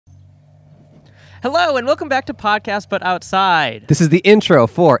Hello, and welcome back to Podcast But Outside. This is the intro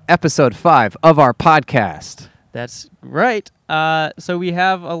for episode 5 of our podcast. That's right. So we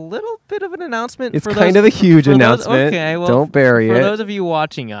have a little bit of an announcement. It's kind of a huge announcement. Okay, well, don't bury it. For those of you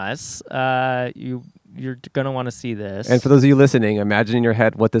watching us, you're going to want to see this. And for those of you listening, imagine in your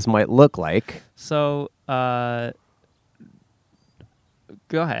head what this might look like. So, go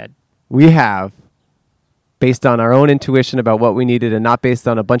ahead. We have, based on our own intuition about what we needed and not based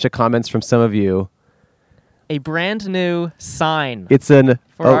on a bunch of comments from some of you, a brand new sign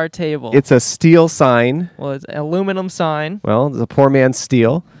for our table. It's a steel sign. Well, it's an aluminum sign. Well, it's a poor man's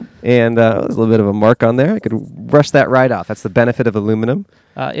steel. And there's a little bit of a mark on there. I could brush that right off. That's the benefit of aluminum.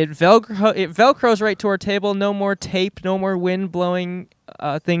 It velcros right to our table. No more tape. No more wind blowing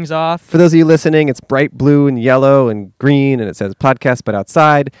things off. For those of you listening, it's bright blue and yellow and green, and it says Podcast But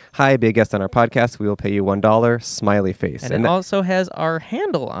Outside. Hi, be a guest on our podcast. We will pay you $1. Smiley face. And it also has our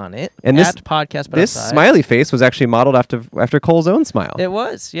handle on it, and at Podcast But this Outside. smiley face was actually modeled after Cole's own smile. It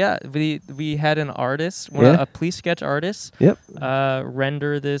was, yeah. We had an artist, a police sketch artist,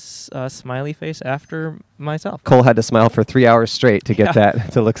 render this smiley face after myself. Cole had to smile for 3 hours straight to get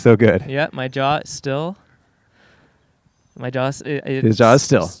that to look so good. Yeah, my jaw is still. His jaw is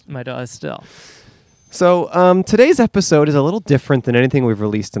still. My jaw is still. So today's episode is a little different than anything we've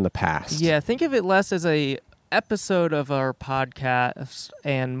released in the past. Yeah, think of it less as a episode of our podcast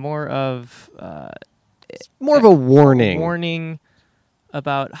and more of a warning. Warning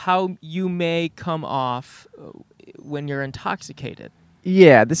about how you may come off when you're intoxicated.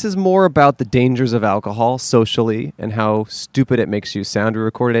 Yeah, this is more about the dangers of alcohol socially and how stupid it makes you sound. We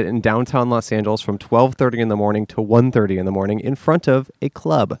recorded it in downtown Los Angeles from 12:30 in the morning to 1:30 in the morning in front of a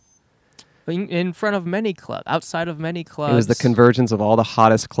club. In front of many clubs, outside of many clubs. It was the convergence of all the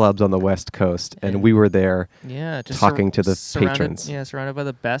hottest clubs on the West Coast, and we were there just talking to the patrons. Yeah, surrounded by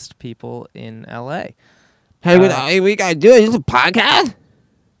the best people in L.A. Hey, we got to do it. This is a podcast?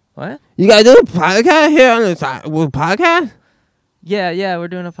 What? You got to do a podcast here on the side? Podcast? Yeah, we're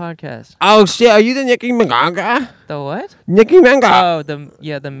doing a podcast. Oh, shit. Are you the Nicki Maga? The what? Nicki Maga. Oh, the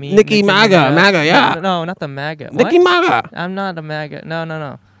meme. Nicki Maga, yeah. No, not the MAGA. Nicki Maga. I'm not a MAGA.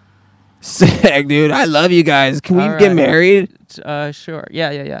 No. Sick, dude. I love you guys. Can we get married? Sure.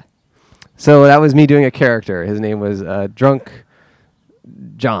 Yeah. So that was me doing a character. His name was Drunk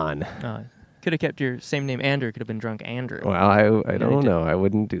John. Could have kept your same name, Andrew. Could have been Drunk Andrew. Well, I don't know. I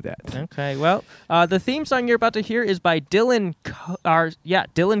wouldn't do that. Okay. Well, the theme song you're about to hear is by Dylan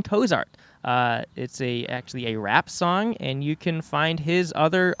Cozart. It's actually a rap song, and you can find his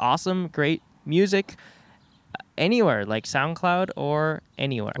other awesome, great music anywhere, like SoundCloud or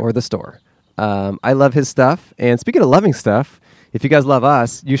anywhere. Or the store. I love his stuff. And speaking of loving stuff, if you guys love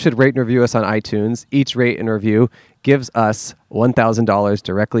us, you should rate and review us on iTunes. Each rate and review gives us $1,000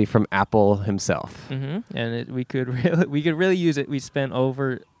 directly from Apple himself. Mm-hmm. And we could really use it. We spent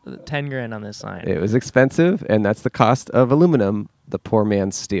over $10,000 on this sign. It was expensive, and that's the cost of aluminum, the poor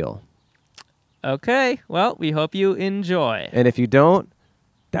man's steel. Okay, well, we hope you enjoy. And if you don't,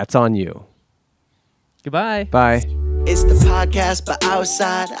 that's on you. Goodbye. Bye. It's the podcast, but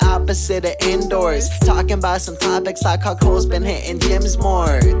outside, opposite of indoors. Talking about some topics like how Cole's been hitting gyms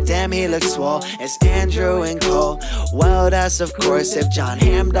more. Damn, he looks swole. It's Andrew and Cole. Well, that's of course if John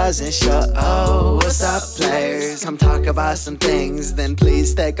Hamm doesn't show. Oh, what's up, players? I'm talking about some things, then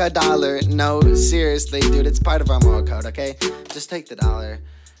please take $1. No, seriously, dude, it's part of our moral code, okay? Just take the $1.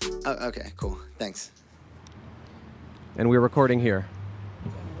 Oh, okay, cool. Thanks. And we're recording here.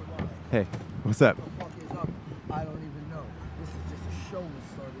 Hey, what's up? I don't even know. This is just a show we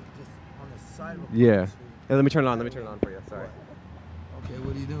started just on the side of a Yeah. Hey, let me turn it on for you. Sorry. Okay,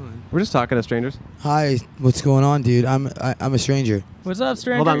 what are you doing? We're just talking to strangers. Hi, what's going on, dude? I'm a stranger. What's up,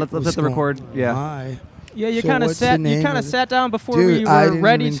 stranger? Hold on, let's hit the record. Yeah. Hi. Yeah, you So kind of what's the name of sat down before Dude, we I were didn't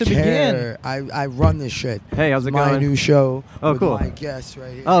ready even to care. begin. I run this shit. Hey, how's it My going? new show. Oh, with cool. My guest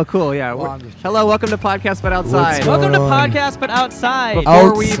right here. Oh, cool. Yeah. Well, I'm just Hello, welcome to Podcast But Outside. What's Welcome to going on? Podcast But Outside.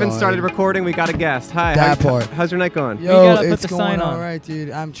 Before we even Outside. started recording, we got a guest. Hi. That part. How's your night going? Yo, gotta put it's the going sign all on. right,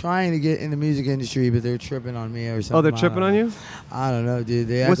 dude. I'm trying to get in the music industry, but they're tripping on me or something. Oh, they're tripping on you? I don't know, dude.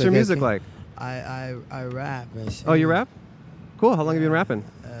 They act What's your like I music can- like? I rap. I sing. Oh, you rap? Cool. How long have you been rapping?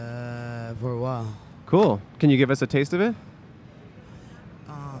 For a while. Cool. Can you give us a taste of it?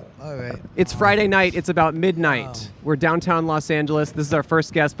 All right. It's Friday night. It's about midnight. Oh. We're downtown Los Angeles. This is our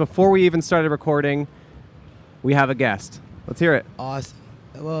first guest. Before we even started recording, we have a guest. Let's hear it. Awesome.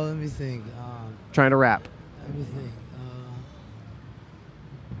 Well, let me think. Trying to rap. Let me think.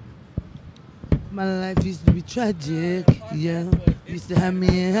 My life used to be tragic, yeah. Used to have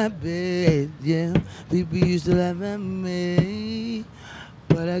me in a bed, yeah. People used to laugh at me.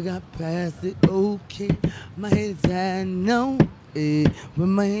 but I got past it. Okay, my head is high now. Eh, when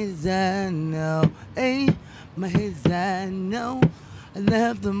my head is high now. Hey, my head is high now. I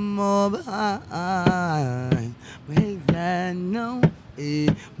left them all behind. My head is high now. Eh,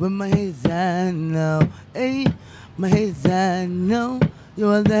 when my head is high now. Hey, my head is high now. Yo,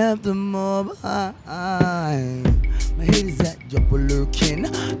 I left them all behind. My head is at your lurking.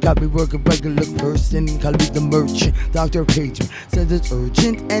 Got me working regular person. Call me the merchant. Dr. Pager says it's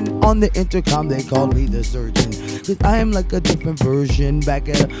urgent. And on the intercom they call me the surgeon. Cause I am like a different version. Back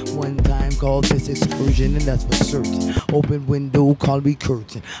at one time called this excursion. And that's for certain. Open window, call me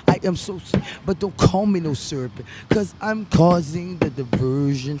curtain. I am so sick, but don't call me no serpent. Cause I'm causing the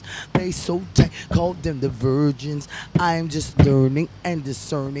diversions. They so tight, call them the virgins. I'm just learning and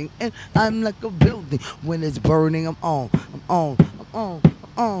discerning. And I'm like a building. When it's burning, I'm on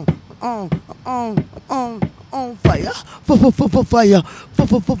fire. Fire.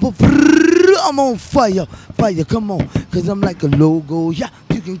 I'm on fire. Fire, come on. Cause I'm like a logo. Yeah,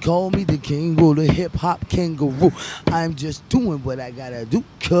 you can call me the king or the hip hop kangaroo. I'm just doing what I gotta do.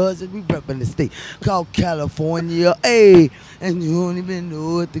 Cause we reppin' the state called California. Hey, and you don't even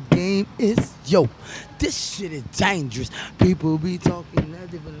know what the game is. Yo, this shit is dangerous. People be talking a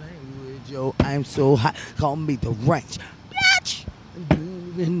different language. Yo, I'm so hot. Call me the ranch. Bitch. You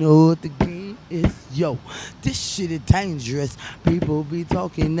don't even know what the game is. Yo, this shit is dangerous. People be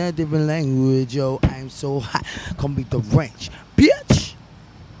talking a different language. Yo, I'm so hot. Call me the ranch. Bitch.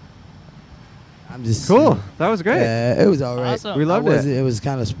 I'm just Cool. That was great. Yeah, it was all right. Awesome. We loved it. It was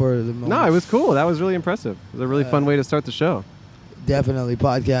kind of spur of the moment. No, it was cool. That was really impressive. It was a really fun way to start the show. Definitely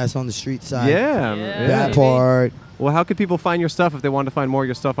podcast on the street side. Yeah. Yeah. That Maybe. part. Well, how could people find your stuff if they want to find more of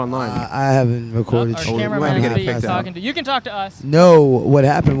your stuff online? I haven't recorded Our shit. we might be cameraman getting is kicked out. talking to you. Can talk to us. No, what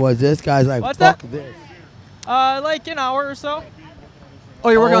happened was this guy's like, What's fuck that? this. Like an hour or so. Oh,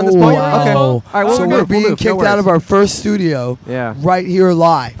 you're working on this Oh, point? wow. Okay. All right, well, so we'll we're move. being We'll move. kicked No out of worries. our first studio Yeah. right here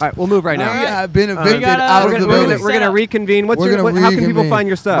live. All right, we'll move right now. All We right. have been We evicted gotta- out we're of the gonna- building. We're gonna reconvene. How can people reconvene. find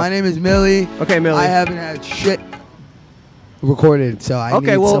your stuff? My name is Millie. Okay, Millie. I haven't had shit recorded, so I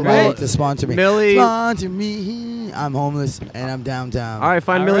Okay, need well, somebody great. to sponsor me. Millie- Sponsor me. I'm homeless and I'm downtown. All right,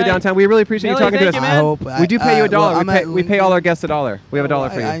 find All Millie right. downtown. We really appreciate Millie, you talking to thank us. you, I man. hope. We do pay you a dollar. well, We pay all our guests a dollar. We have a dollar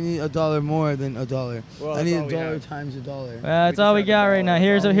for you. I need a dollar more than a dollar. Well, I need that's a all we dollar have. times a dollar. That's all we got right now.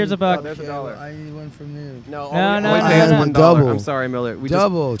 Here's a buck. there's a dollar. I need one from you. No, No, all no, we no, pay is no. $1. Double. I'm sorry, Millie. We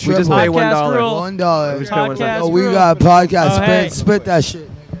Double, just, we just triple. pay Podcast $1. rule. $1. We just pay $1. Podcast Oh, we rule. got podcast. Oh, hey. Spit that shit.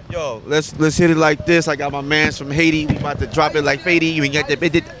 Yo, let's hit it like this. I got my mans from Haiti. We about to drop it like Fady. You ain't got the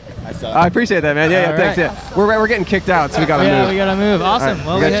bit. I appreciate that, man. Yeah, All thanks. right. Yeah, we're getting kicked out, so we gotta Yeah, move. we gotta move. Awesome. All right,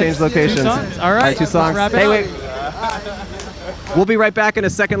 Well, we gotta had change locations. 2 songs. All right. 2 songs. Let's wrap it Hey, up. wait. We'll be right back in a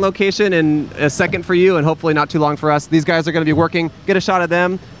second location in a second for you, and hopefully not too long for us. These guys are going to be working. Get a shot of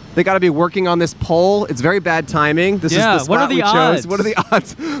them. They got to be working on this pole. It's very bad timing. This Yeah, is the what spot are the we chose. odds? What are the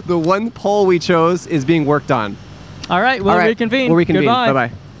odds? The one pole we chose is being worked on. All right. We'll All right, reconvene. We'll reconvene. Goodbye.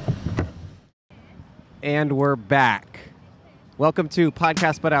 Bye-bye. And we're back. Welcome to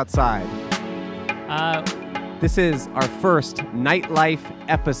Podcast But Outside. This is our first nightlife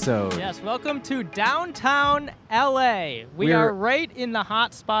episode. Yes, welcome to downtown LA. We We're- are right in the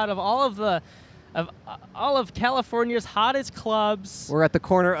hot spot of all of California's hottest clubs. We're at the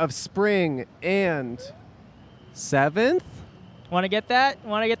corner of Spring and 7th? Want to get that?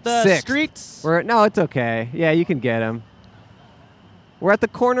 Want to get the 6th. streets? No, it's okay. Yeah, you can get them. We're at the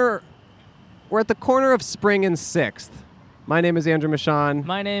corner of Spring and 6th. My name is Andrew Michon,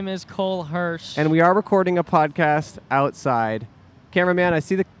 My name is Cole Hirsch. and we are recording a podcast outside. Cameraman, I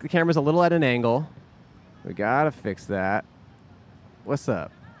see the camera's a little at an angle. We gotta fix that. What's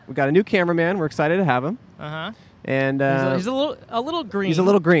up? We got a new cameraman. We're excited to have him. Uh-huh. And He's a little green. he's a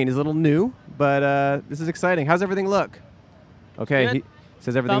little green. He's a little new, but this is exciting. How's everything look? Okay, Good. he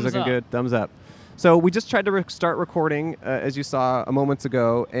says everything's Thumbs looking up. good. Thumbs up. So we just tried to start recording, as you saw a moment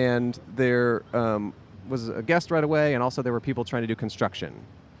ago, and there was a guest right away, and also there were people trying to do construction.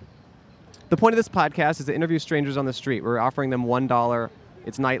 The point of this podcast is to interview strangers on the street. We're offering them $1.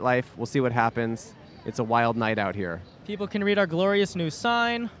 It's nightlife. We'll see what happens. It's a wild night out here. People can read our glorious new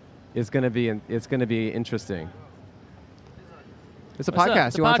sign. It's gonna be interesting. It's a What's up? podcast.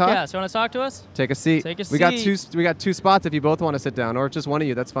 It's a You want to podcast. talk? You want to talk to us? Take a seat. Take a We got seat. we got 2 spots if you both want to sit down, or just one of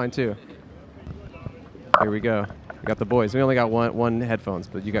you. That's fine too. Here we go. We got the boys. We only got one headphones,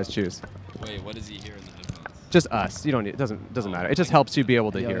 but you guys choose. Wait, what does he hear in the headphones? Just us. You don't need. It doesn't matter. It just helps you be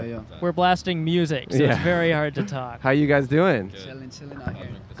able to hear. We're blasting music, so Yeah. it's very hard to talk. How you guys doing? Chilling out here. Chilling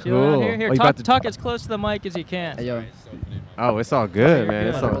out Cool. Here, here. Oh, you about to- Talk as close to the mic as you can. Hey, yo. Oh, it's all good, man.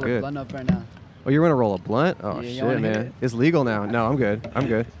 You're It's good. all good. Blunt up right now. Oh, you're gonna roll a blunt? Oh Yeah, you shit, wanna hit man. it? It's legal now. No, I'm good. I'm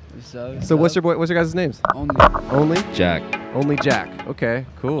good. So What's your guys' names? Only. Only? Jack. Only Jack. Okay,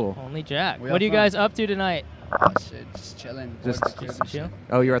 cool. Only Jack. Where What are you y'all guys up to tonight? Oh shit, just chilling. Just- Bored, Just and chill. shit.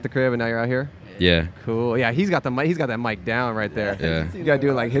 Oh, you're at the crib and now you're out here? Yeah. Cool. Yeah, he's got the mic. He's got that mic down right there. Yeah. You gotta do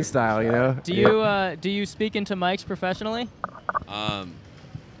it like his style, you know? Do you speak into mics professionally? Oh.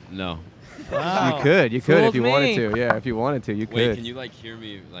 No. Wow. You could if Fooled you me. wanted to. Yeah, if you wanted to, you could. Wait, can you like hear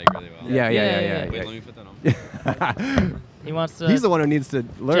me like really well? Yeah. Wait, let me put that on. He wants to. He's the one who needs to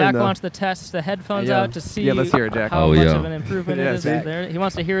learn. Jack though. wants to test the headphones Yeah. out to see Yeah, let's hear it, Jack. how Oh, much yeah. of an improvement Yeah, it is see? there. He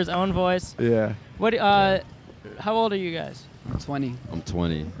wants to hear his own voice. Yeah. What? How old are you guys? I'm 20. I'm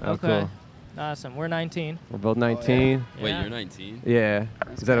 20. Oh, Okay. cool. Awesome. We're 19. We're both 19. Wait, Yeah. you're 19? Yeah.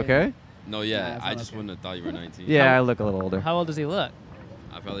 That's Is that great. okay? No, Yeah, yeah. that's I not just okay. wouldn't have thought you were 19. Yeah, I look a little older. How old does he look?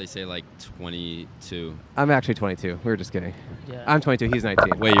 I'd probably say like 22. I'm actually 22. We were just kidding. Yeah. I'm 22. He's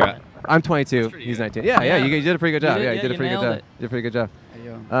 19. Wait, you're at? I'm 22. pretty He's good. 19. Yeah, Yeah. you did a pretty good job. did- Yeah, yeah, you did a you pretty good nailed job. it. You did a pretty good job.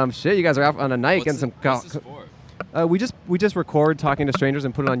 Hey, yo. Shit, you guys are out on a night getting some. What's this for? We just record talking to strangers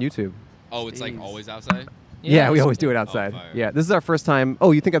and put it on YouTube. Oh, it's like Jeez. always outside? Yeah, we it's- always do it outside. fire. Yeah, this is our first time.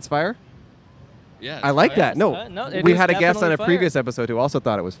 Oh, you think that's fire? Yeah. I like fire. that. No, No, it we is had a guest on definitely a fire. previous episode who also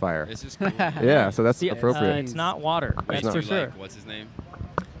thought it was fire. It's just cool. Yeah, so that's See, appropriate. it's not water. That's not. for Do you sure. Like, what's his name?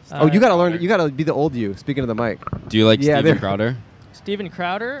 Oh, you gotta learn. Crowder. You gotta be the old you. Speaking of the mic. Do you like Yeah, Steven they're- Crowder? Steven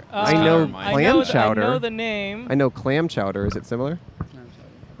Crowder. I know I clam know chowder. I know the name. I know clam chowder. Is it similar?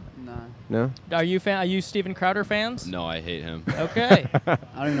 Nah. No. Are you Steven Crowder fans? No, I hate him. Okay. I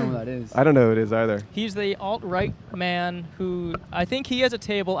don't even know who that is. I don't know who it is either. He's the alt-right man who I think he has a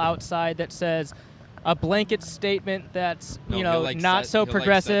table outside that says a blanket statement that's No, you he'll, know like, not set- so he'll, like,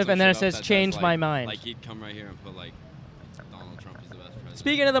 progressive, set and then it some shit says up that change says, my like- mind. Like he'd come right here and put like Donald Trump is the best president.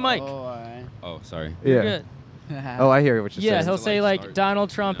 Speaking of the mic. Oh, alright. Oh, sorry. You're Yeah. good. Oh, I hear what you're Yeah, saying. he'll To, say like, like start, Donald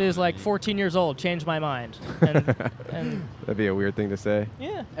Trump you know is what I like mean? 14 years old. Change my mind. And That'd be a weird thing to say.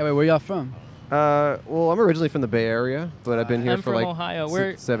 yeah. Hey, wait, where y'all from? Well, I'm originally from the Bay Area, but I've been here I'm for from like Ohio.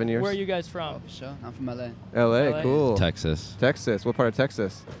 Where 7 years. Where are you guys Oh, from? for sure. I'm from LA. LA, LA. cool. Texas. Texas. What part of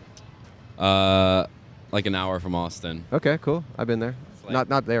Texas? Like an hour from Austin. Okay, cool. I've been there. It's like-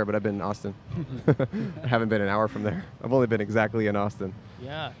 Not there, but I've been in Austin. I haven't been an hour from there. I've only been exactly in Austin.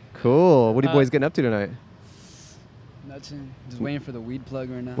 Yeah. Cool. What are you Uh, boys getting up to tonight? Nothing. Just waiting for the weed plug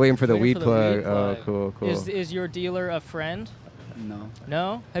right now. Waiting for the Waiting weed for the plug. weed Oh, plug. cool, cool. Is your dealer a friend? No.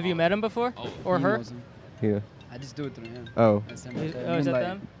 No. Have you met him before? Oh. Or He her? knows him. yeah. I just do it through him. Oh. That's him Is, right there. oh, is that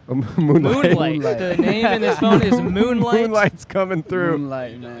Moonlight. them? Moonlight. Moonlight. The name in this phone is Moonlight. Moonlight's coming through.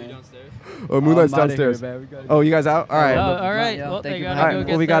 Moonlight, man. downstairs? Oh, Moonlight's I'm outta here, downstairs. man. We gotta Oh, you guys out? All right. Oh, All all right. Yeah, Well, thank they you for gotta right. go having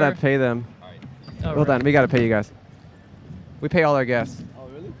get Well, we gotta their- pay them. Oh, Hold right. on. We gotta pay you guys. We pay all our guests. Oh,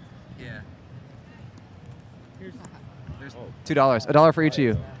 really? $2. $1 for each of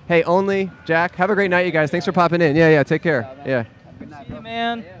you. Hey, only Jack. Have a great night, you guys. Thanks for popping in. Yeah. Take care. Yeah. See you,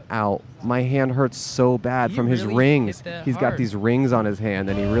 man. Ow. My hand hurts so bad You from his really rings. hit that He's got hard. these rings on his hand,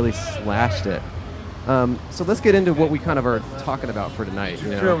 and he really slashed it. So let's get into what we kind of are talking about for tonight.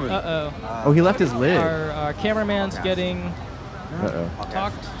 You know? Uh-oh. Oh, he left his lid. Our cameraman's getting Uh-oh.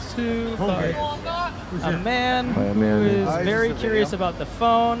 talked to by a man By a who man. is very curious about the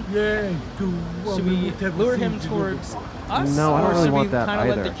phone. Should we lure him towards us? No, I don't or really should want we that kind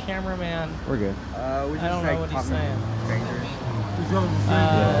of let either. the cameraman? We're good. I don't know what he's saying. It's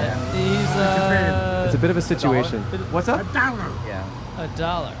He's a bit of a situation. What's up?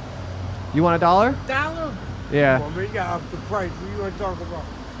 $1. You want $1? $1? Yeah. Well, we got up the price. What you want to talk about?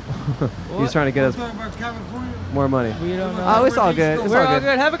 He's trying to get us Talking about California? more money. We don't know. Oh, it's all good. It's We're all all good.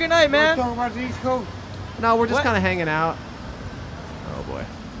 good. Have a good night, man. Talking about the East Coast? No, we're just What? kind of hanging out. Oh boy,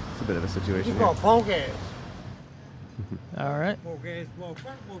 it's a bit of a situation You here. call punk ass. All right. Punk ass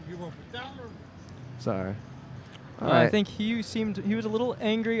motherfucker. Won't give up $1. Sorry. All I right. think he was a little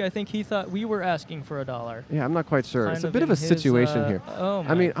angry. I think he thought we were asking for $1. Yeah, I'm not quite sure. Kind It's a of bit of in a his, situation here. Oh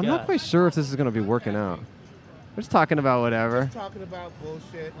I mean, my I'm not God. quite sure if this is going to be working out. We're just talking about whatever. Talking about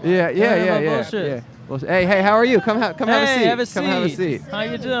bullshit. Yeah. about bullshit. Yeah. Well, hey, how are you? Come have a Hey, seat. have a Come have a seat. seat. How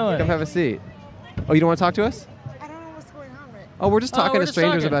you doing? Come have a seat. Oh, you don't want to talk to us? I don't know what's going on right Oh, we're just Oh, talking we're to just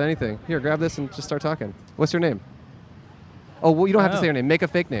strangers talking. about anything. Here, grab this and just start talking. What's your name? Oh, well, you don't have to Oh. say your name. Make a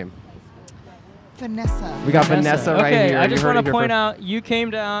fake name. Vanessa. We got Vanessa right okay, here. I You just heard want it to here point first. out you came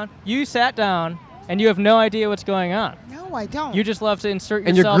down, you sat down, and you have no idea what's going on. No, I don't. You just love to insert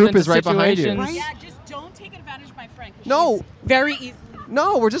And your yourself group into is right behind you. situations. Right? Yeah, just don't take advantage of my friend. 'Cause No. she's very easily.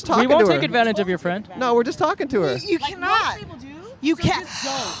 No, we're just talking We won't to her. take advantage of your friend. No, we're just talking to her. You Like cannot. most people do. You so can't. Just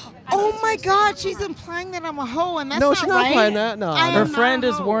don't. Oh my God, she's implying that I'm a hoe, and that's No, not she's not right. implying that. No. I Her am not friend a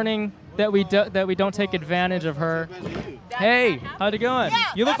is hoe. warning that we don't take advantage of her. Hey, how's it going?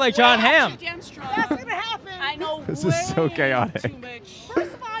 You look like John Hamm. That's gonna happen. I know. This is so chaotic. Too much.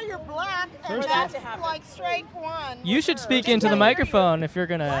 First of all, you're black, and that's like strike one. You should speak into the microphone if you're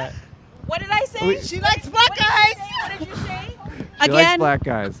gonna. What did I say? She likes black guys. What did you say? She likes black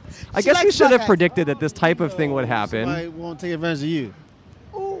guys. I guess we likes should black have guys. predicted that this type of thing would happen. Somebody won't take advantage of you.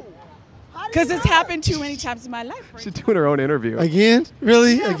 Because it's happened too many times in my life. She's doing her own interview. Again?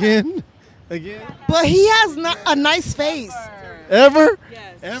 Really? Again? Again? But he has a nice face. Ever?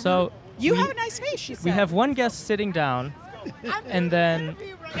 Yes. So You have a nice face, she said. we have one guest sitting down, and then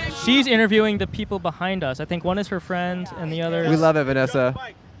she's interviewing the people behind us. I think one is her friend, and the other. We love it, Vanessa.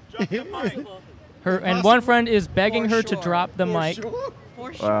 And one friend is begging her to drop the mic.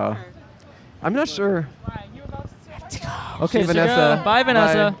 For sure. Wow. I'm not sure. Okay, She's to Vanessa. go. Bye,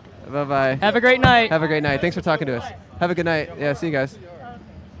 Vanessa. Bye-bye. Have a great night. Have a great night. Thanks for talking to us. Have a good night. Yeah, see you guys.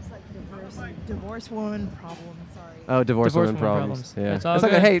 Divorce woman problem. Sorry. Oh, divorce women women problems. Yeah. It's all okay.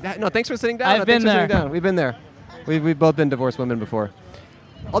 good. Hey, no, thanks for sitting down. I've No, been thanks for sitting there. down. We've been there. We've both been divorced women before.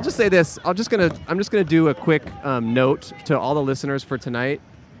 I'll just say this. I'm just gonna do a quick note to all the listeners for tonight.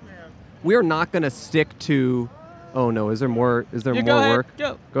 We are not gonna stick to. Oh no, is there more? Is there You more go ahead. work?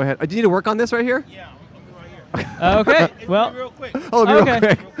 Go. Go ahead. Do you need to work on this right here? Yeah, Okay. Well. real quick. Oh, it'll be Okay.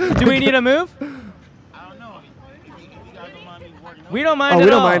 real quick. Do we need to move? I don't know. If you guys don't mind me working We don't mind Oh, at we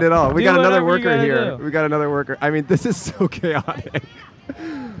don't all. mind at all. We Do got another whatever you worker gotta here. do. We got another worker. I mean, this is so chaotic.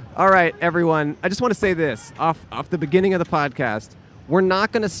 All right, everyone. I just want to say this off the beginning of the podcast. We're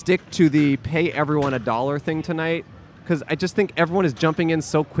not going to stick to the pay everyone $1 thing tonight because I just think everyone is jumping in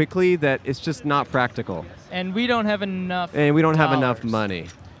so quickly that it's just not practical. And we don't have enough. And we don't have enough dollars. money.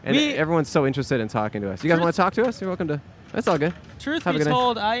 And We- everyone's so interested in talking to us. You guys want to talk to us? You're welcome to. That's all good. Truth Have a be good night.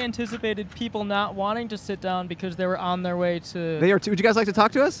 told, I anticipated people not wanting to sit down because they were on their way to. They are too. Would you guys like to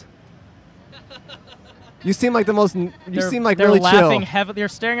talk to us? You seem like the most. You seem like they're really laughing chill. heavily. They're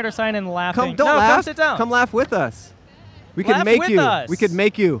staring at our sign and laughing. Come, don't no, laugh. Come sit down. Come laugh with us. We can Laugh make with you. us. We could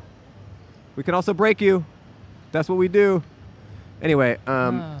make you. We can also break you. That's what we do. Anyway,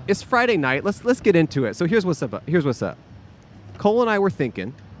 it's Friday night. Let's get into it. So here's what's up. Here's what's up. Cole and I were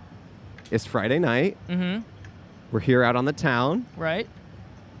thinking. It's Friday night. Mm-hmm. We're here out on the town. Right.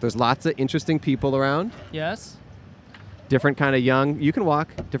 There's lots of interesting people around. Yes. Different kind of young. You can walk.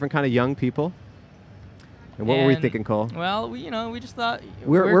 Different kind of young people. And what were we And, thinking, Cole? Well, we just thought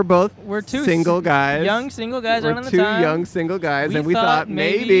We're both we're two single guys. young single guys We're out on the two town. young single guys, We and we thought thought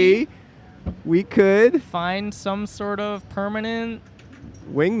maybe we could find some sort of permanent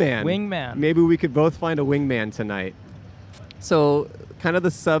wingman. Wingman. Maybe we could both find a wingman tonight. So, kind of the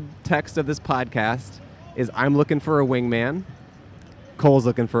subtext of this podcast is I'm looking for a wingman. Cole's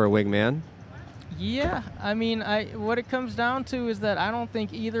looking for a wingman. Yeah, I mean, what it comes down to is that I don't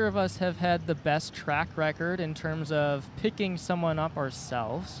think either of us have had the best track record in terms of picking someone up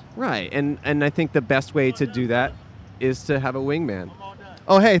ourselves. Right, and I think the best way to do that is to have a wingman.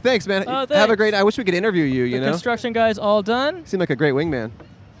 Oh, hey, thanks, man. Oh, Have a thanks. great. I wish we could interview you. You The know, construction guys all done. seem like a great wingman.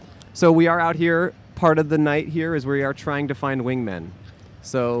 So we are out here. Part of the night here is we are trying to find wingmen.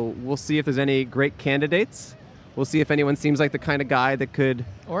 So we'll see if there's any great candidates. We'll see if anyone seems like the kind of guy that could.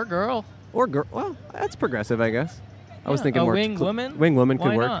 Or girl. Or girl. Well, that's progressive, I guess. I was Yeah, thinking a more. wing woman? Wing woman Why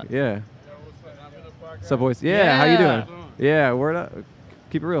could work. not? Yeah. So boys. Yeah. How you Yeah. doing? Yeah. Word up.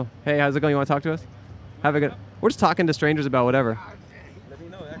 Keep it real. Hey, how's it going? You want to talk to us? Have a good. We're just talking to strangers about whatever.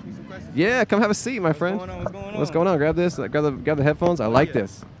 Yeah, come have a seat, my friend. What's going on? Grab this. Grab the headphones. I like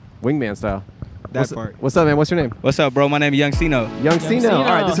this. Wingman style. What's up, man? What's your name? What's up, bro? My name is Young Sino. Young Sino. All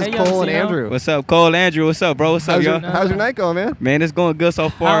right, this is Hey, Cole Young and Sino. Andrew. What's up, Cole, Andrew? What's up, bro? What's up, How's yo? how's your night going, man? Man, it's going good so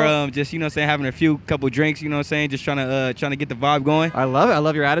far. How- Just having a couple drinks. You know what I'm saying? Just trying to get the vibe going. I love it. I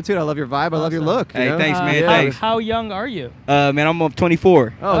love your attitude. I love your vibe. I love your look. you Hey, know? thanks, man. Yeah. Thanks. How young are you? Man, I'm up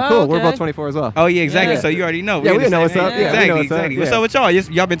 24. Oh, cool. We're okay. both 24 as well. Oh yeah, exactly. Yeah. So you already know. Yeah, in we the know same what's up. age. Yeah, we know exactly, what's up. exactly. What's Yeah. up with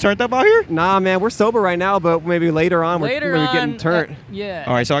y'all? Y'all been turned up out here? Nah, man, we're sober right now, but maybe later on Later we're on, getting turned. yeah.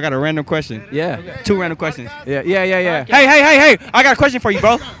 All right, so I got a random question. Yeah. 2 random questions. Yeah. Okay. Hey! I got a question for you,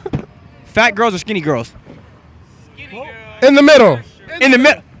 bro. Fat girls or skinny girls? In the middle. In the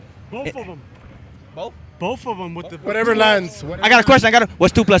middle. Both of them. Both of them with the whatever lands. I got a question.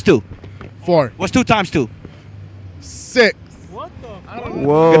 What's 2 plus 2? 4. What's 2 times 2? 6.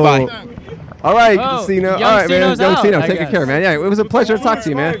 Whoa. Goodbye.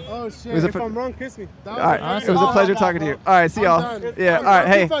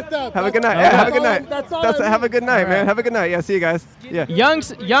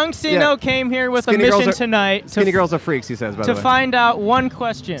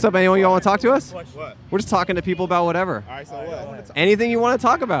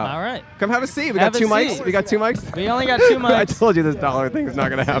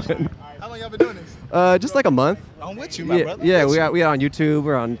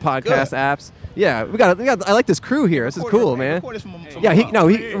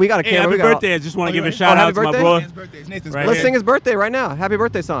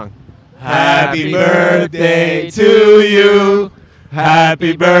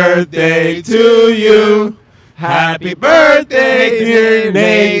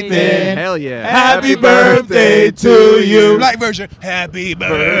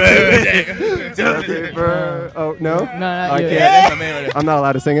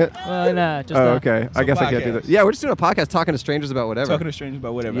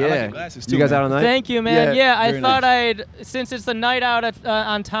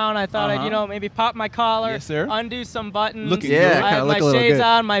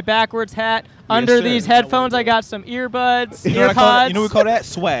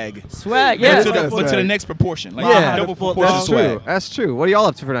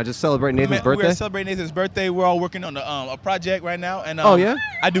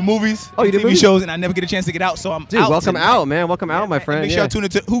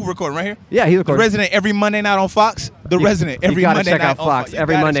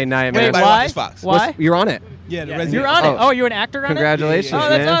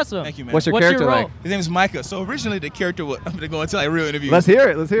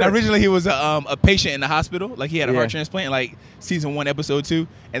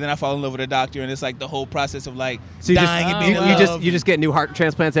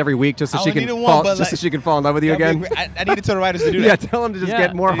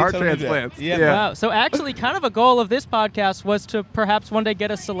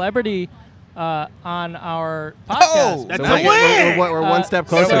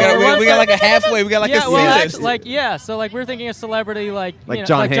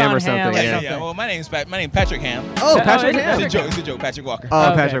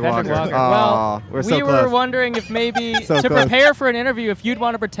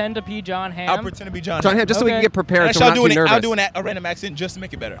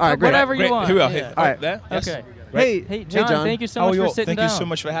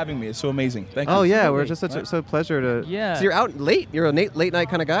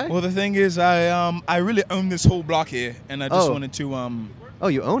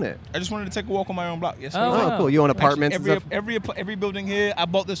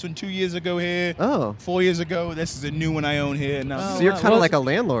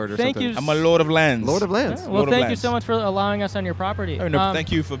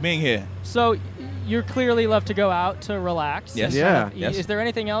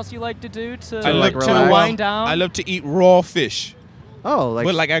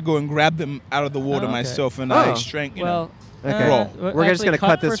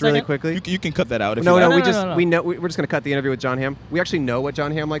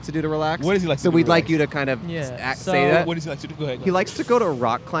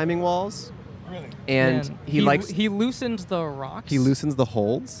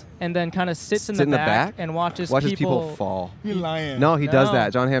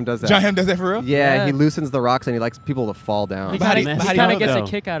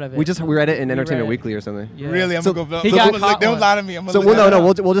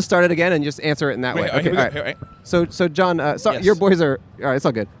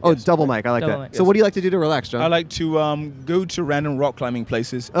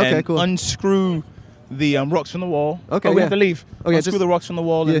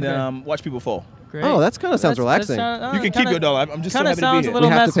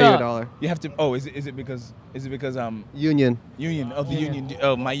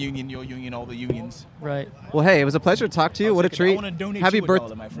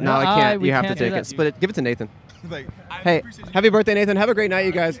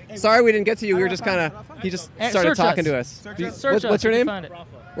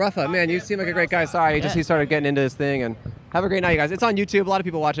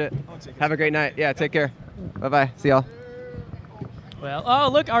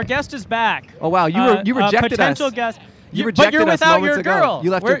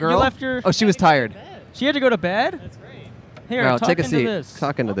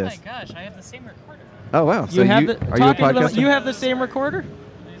 same recorder?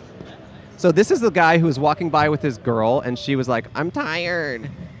 So this is the guy who was walking by with his girl, and she was like, "I'm tired,"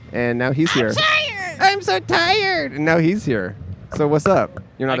 and now he's here. I'm so tired, and now he's here. So what's up?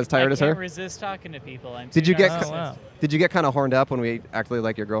 You're not as tired as her? I can't resist talking to people. Did you get kind of horned up when we acted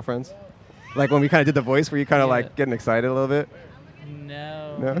like your girlfriends? Like when we kind of did the voice, were you kind of like getting excited a little bit?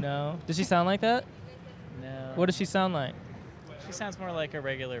 No. Does she sound like that? No. What does she sound like? She sounds more like a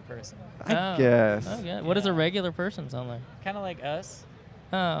regular person. I guess. Okay. What does a regular person sound like? Kind of like us.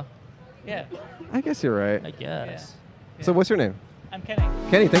 Oh. Yeah. I guess you're right. I guess. Yeah. So what's your name? I'm Kenny.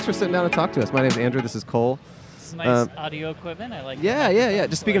 Kenny, thanks for sitting down and talking to us. My name's Andrew. This is Cole. It's nice audio equipment. I like. Yeah.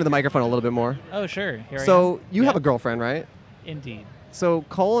 Just speaking to the microphone a little bit more. Oh, sure. Here I am. So you have a girlfriend, right? Indeed. So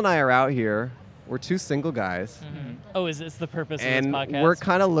Cole and I are out here. We're two single guys. Mm-hmm. Oh, is this the purpose of and this podcast? we're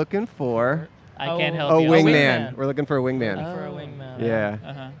kind of looking for I can't help a you. wingman. We're looking for a wingman. For a wingman.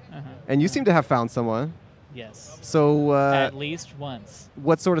 Yeah. And you seem to have found someone. Yes. So at least once.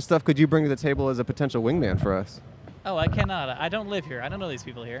 What sort of stuff could you bring to the table as a potential wingman for us? Oh, I cannot. I don't live here. I don't know these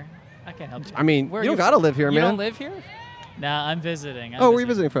people here. I can't help you. I mean, you don't gotta live here, man. You don't live here? Nah, I'm visiting. Where are you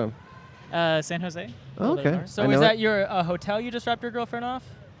visiting from? San Jose. Oh, okay. So is that your hotel you just dropped your girlfriend off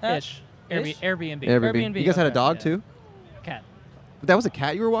at? Ish. Airbnb. Airbnb. You guys had a dog too? Cat. That was a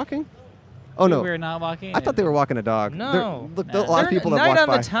cat you were walking? Oh no. We were not walking. I thought they were walking a dog. No. Look, a lot of people have walked by. Night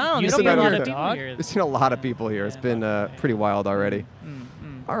on the town. You've seen a lot of people here. We've seen a lot of people here. It's been pretty wild already.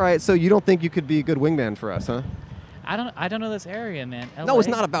 All right, so you don't think you could be a good wingman for us, huh? I don't know this area, man. No, it's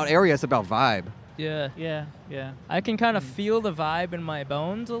not about area. It's about vibe. Yeah. I can kind of feel the vibe in my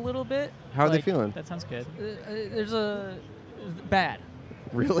bones a little bit. How are they feeling? That sounds good. There's a bad.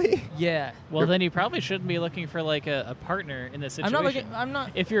 Really? Yeah. Well, then you probably shouldn't be looking for like a partner in this situation. I'm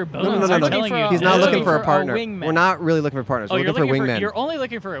not. If you're both, No. I'm telling you, He's not looking for a partner. wingman. We're not really looking for partners. Oh, we're looking for a wingman. You're only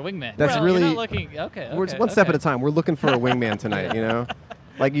looking for a wingman. That's well, really. You're not looking. Okay. We're just one step at a time. We're looking for a wingman tonight. You know,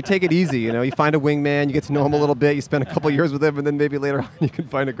 like you take it easy. You know, you find a wingman, you get to know him a little bit, you spend a couple years with him, and then maybe later on you can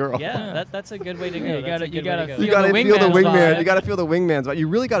find a girl. Yeah, that's a good way to go. You gotta feel the wingman. You gotta feel the wingman's vibe. You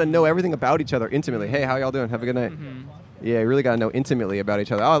really gotta know everything about each other intimately. Hey, how y'all doing? Have a good night. Yeah, you really got to know intimately about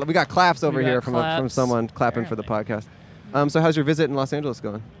each other. Oh, we got claps over here from someone clapping for the podcast. So how's your visit in Los Angeles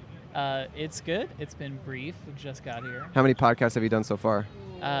going? It's good. It's been brief. We just got here. How many podcasts have you done so far?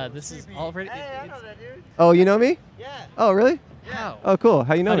 This is already. Hey, I know that dude. Oh, you know me? Yeah. Oh, really? How? Oh, cool.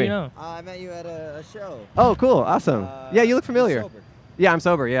 How you know me? I met you at a show. Oh, cool. Awesome. Yeah, you look familiar. Sober. Yeah, I'm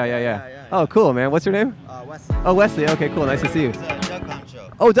sober. Yeah. Oh, cool, man. What's your name? Wesley. Oh, Wesley. Okay, cool. Nice to see you. It was a Doug Pound show.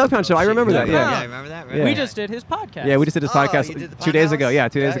 Oh, Doug Pound Show. I remember that. Yeah. Yeah, remember that? Right? Yeah. We just did his podcast. Yeah, we just did his podcast you did the 2 days ago. podcast? Yeah,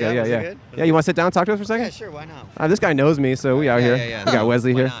 2 days ago. Was it Yeah. good? Yeah, you want to sit down and talk to us for a second? Yeah, sure. Why not? This guy knows me, so we out here. Yeah. We got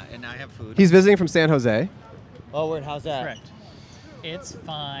Wesley Why here. not? And I have food. He's visiting from San Jose. Oh, word. How's that? Correct. It's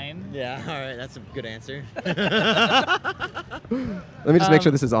fine. Yeah. All right. That's a good answer. Let me just make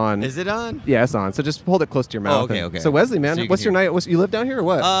sure this is on. Is it on? Yeah, it's on. So just hold it close to your mouth. okay. So Wesley, man, So you what's can your night? You live down here or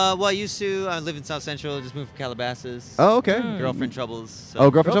what? Well, I used to. I live in South Central. Just moved from Calabasas. Oh, okay. Girlfriend troubles. So.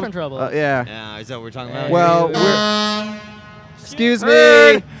 Oh, girlfriend trouble. Yeah. Yeah. Is that what we're talking about? Well, we're. Excuse me.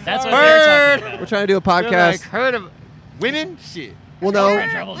 That's what they're talking about. We're trying to do a They're podcast. like, heard of women? Shit. Well, Girlfriend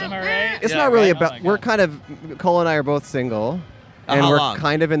no. troubles, am I right? It's Yeah, not really right. about. Oh my We're God. kind of. Cole and I are both single, and how we're long?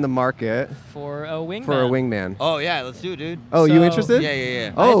 kind of in the market For a wingman. for a wingman. Oh yeah, let's do it, dude. Oh, you So- interested?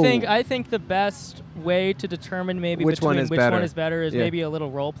 Yeah. Oh. I think the best way to determine maybe Which one is which better? one is better is Yeah. maybe a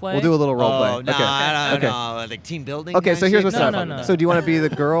little role play. We'll do a little role play. Oh, no, Okay. I don't Okay. know. Like team building. Okay, kind so of here's shit? what's No, up. no, no. So do you want to be the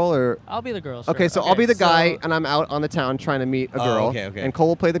girl or? I'll be the girl. Okay, so I'll be the guy, and I'm out on the town trying to meet a Oh, girl. okay. And Cole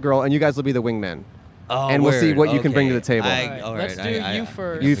will play the girl, and you guys will be the wingmen. Oh, and we'll see word. what you can bring to the Okay. table. All right. Let's do you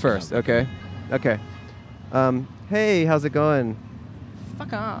first. You first, okay? Okay. Hey, how's it going?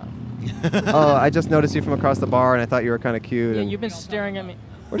 Fuck off. Oh, I just noticed you from across the bar, and I thought you were kind of cute. Yeah, and you've been staring at me.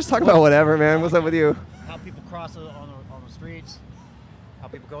 we're just talking about whatever, man. What's up with you? How people cross on the streets, how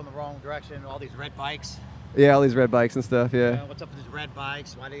people go in the wrong direction, all these red bikes. Yeah, all these red bikes and stuff, yeah. What's up with these red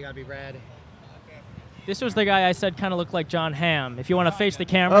bikes? Why do you gotta be red? This was the guy I said kind of looked like John Hamm. If you want to face the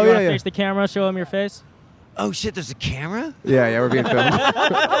camera, Oh, you want yeah, to yeah. face the camera, show him your face. Oh shit! There's a camera. Yeah, we're being filmed.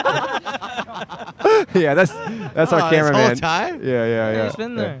 Yeah, that's our cameraman. This whole time? Yeah. He's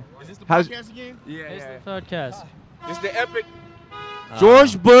been there. Is this the How's- podcast again? It's the podcast. This the epic.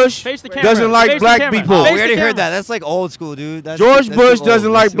 George Bush Face the camera. doesn't like Face the black camera. people. Oh, Face we the already camera. heard that. That's like old school, dude. George Bush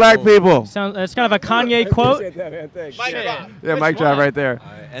doesn't like black people. That's kind of a Kanye quote. Yeah, mic drop right there.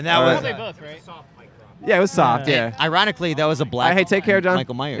 And that All was. right. both, right? Yeah, it was soft, yeah. Ironically, that was a All black. right, hey, take care, John.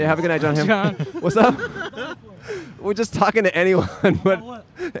 Michael Myers. Yeah, have a good night, John. What's up? We're just talking to anyone, but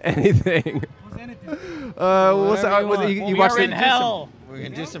anything. What's up? You watched We're in hell. We're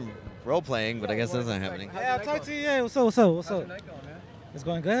gonna do some role playing, but I guess that's not happening. Yeah, I'll talk to you. Yeah, what's up? It's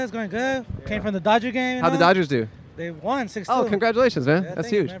going good. It's going good. Came from the Dodger game. How'd the Dodgers do? They won 6-2. Oh, congratulations, man. Yeah, That's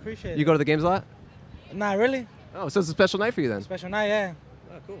thank you, huge. man. Appreciate You it. go to the games a lot? Not really. Oh, so it's a special night for you then? Special night, yeah.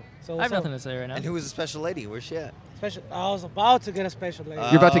 Oh, cool. So I have what's up? nothing to say right now. And who was the special lady? Where's she at? Special. I was about to get a special lady.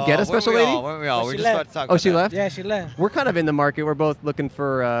 You're about to get a special lady? Weren't we all? But We're she just left. about to talk Oh, about she that. left? Yeah, she left. We're kind of in the market. We're both looking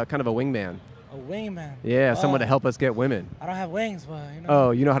for kind of a wingman. A wingman. Yeah, someone to Oh. help us get women. I don't have wings, but you know.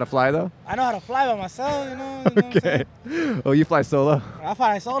 Oh, you know how to fly though? I know how to fly by myself, you know. What I'm Okay. Oh, you fly solo? I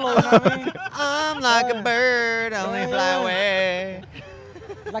fly solo, you know what I mean? I'm like a bird, I only fly away.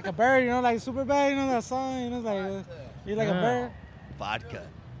 Like a bird, you know, like super bad, you know that song, you know, like you're like a bird. Vodka.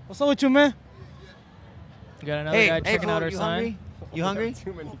 What's up with you, man? You got another guy checking out our you sign. hungry? You hungry?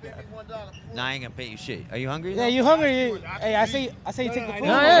 Nah, I ain't gonna pay you shit. Are you hungry? Yeah, you hungry? Hey, I say you take the food.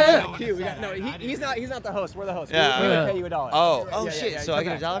 No, he's not the host. We're the host. Yeah. We're gonna pay you $1. Oh, Yeah, shit. yeah, So I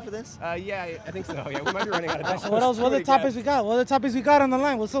come get back. $1 for this? Yeah, I think so. Yeah, we might be running out of dollars. So what else? What are the topics we got? What are the topics we got on the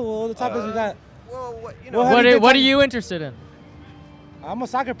line? What's up? What are the topics we got? Well, what, you What have you been What are talking- you interested in? I'm a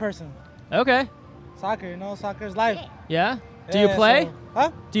soccer person. Okay. Soccer, you know, soccer is life. Yeah. Do you Yeah, play? so-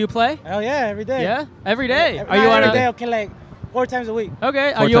 huh? Do you play? Hell yeah, every day. Yeah. Every day. Every, Are you on every a? day? Okay, like 4 times a week.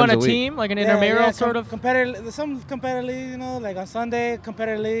 Okay. Are 4 you on times a a week. team, like an intramural sort of? Competitive, some competitive league, you know, like on Sunday,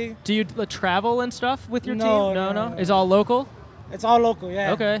 competitive league. Do you travel and stuff with your No, team? no, No. no. It's all local. It's all local,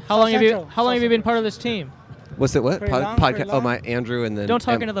 yeah. Okay. South How long have you? Central. How long South have you been Central. part of this team? What's it? What? Pretty long, pretty Oh, long. my Andrew and then. Don't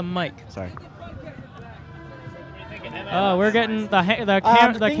talk into the mic. Sorry. Oh, we're getting the thing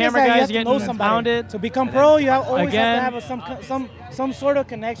camera is that you guy's have to know getting somebody. pounded. To become pro, you always Again. have to have some sort of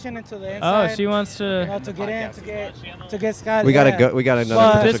connection into the inside. Oh, she wants you know, to. to get in, to get Scott. We gotta yeah. go. We got another.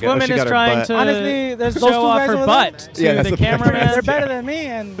 But potential This guest. Oh, woman she is got her trying butt. to Honestly, there's those show two off guys her over butt there. to Yeah, the that's the cameraman. They're better than me,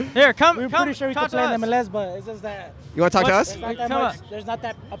 and Here, come. we're come pretty sure we talk could to play in us. MLS, but it's just that You want to talk to What's- us? there's not that Come much. on. There's not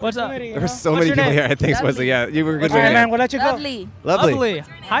that What's up? opportunity. There's so What's many your people name? here. Thanks, Lovely. Wesley. Yeah, you were good. All right, man. man. We'll let you go. Lovely. Lovely.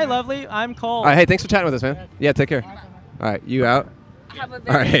 Hi, lovely. I'm Cole. All right. Hey, thanks for chatting with us, man. Yeah, take care. All right, you out. Have a All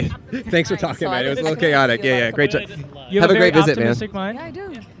very right. Thanks for talking, So I man. It was a didn't little chaotic. expect you Yeah, like great. a You Have a very great visit, man. optimistic mind. Yeah, I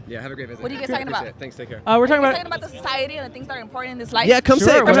do. Yeah, have a great visit. What are you guys talking about? Appreciate it. Thanks. Take care. We're talking We're about. talking about the society and the things that are important in this life. Yeah, come Sure,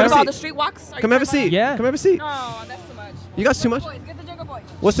 sit. Come whatever. have a all seat. the street walks. Are you Come have a talking seat. Yeah. Come have a seat. about- No, that's too much. You got too much? Boys, get the Jungle Boys.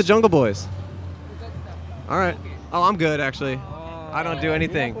 What's the Jungle Boys? The good stuff. All right. Oh, I'm good actually. I don't do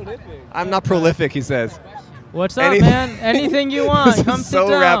anything. I'm not prolific, he says. What's up, Anything- man? Anything you want. This Come is sit so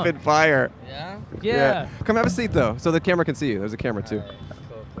down. rapid fire. Yeah. Come have a seat though, so the camera can see you. There's a camera too.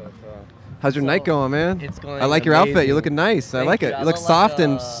 How's your night going, man? It's going I like your outfit. amazing. You're looking nice. I Thank like you. it. I You look look soft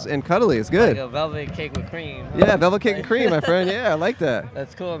like and cuddly. It's good. Like a velvet cake with cream. Yeah, velvet cake and cream, my friend. Yeah, I like that.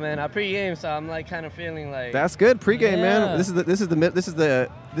 That's cool, man. I pregame, so I'm like kind of feeling like That's good. Pre-game, Yeah. man. This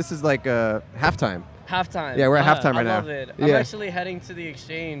is like halftime. halftime. Yeah, we're at halftime right I now. love it. I'm Yeah. actually heading to the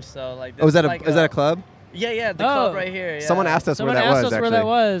exchange, so like. Oh, is that like is that a club? Yeah, the Oh. club right here. Yeah. Someone asked us Someone where that asked was. us actually, where that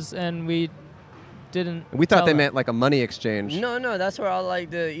was, and we didn't. we thought tell they them. meant like a money exchange. No, that's where all like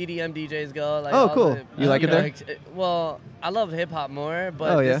the EDM DJs go. Like, Oh, all cool. the- You like it know, there? Well, I love hip hop more,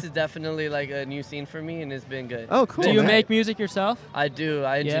 but Oh, yeah? this is definitely like a new scene for me, and it's been good. Oh, cool. Do you man. make music yourself? I do.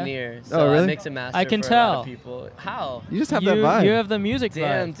 I Yeah? engineer. Oh, So really? I mix and master I can for a lot tell. of people. How? You just have you, that vibe. You have the music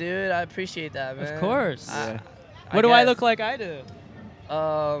Damn, vibe. dude, I appreciate that, man. Of course. Yeah. What do I guess. look like? I do.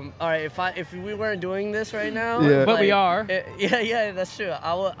 All right, if we weren't doing this right now, Yeah. But we like, are. Yeah, that's true.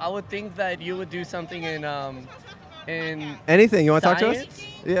 I would think that you would do something in Anything you want to talk to us? science?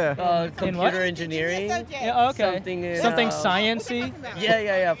 Yeah. In what? Computer engineering. Yeah, okay. Something in, Something sciency.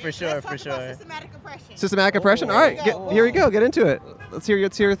 Yeah, for sure. Systematic oppression. All right, here we go. Get into it. Let's hear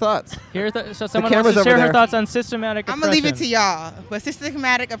your thoughts. So someone wants camera's to share over her there. thoughts on systematic I'm oppression. gonna leave it to y'all. But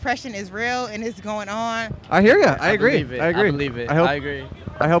systematic oppression is real and it's going on. I hear you. I agree. believe it. I agree. I believe it. I hope. I agree.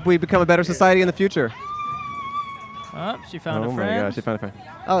 I hope we become a better society in the future. Oh, she found Oh a my friend. gosh, she found a friend.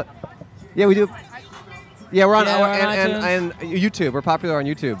 Oh, yeah, we do. Yeah, we're on, Yeah, we're on and YouTube. We're popular on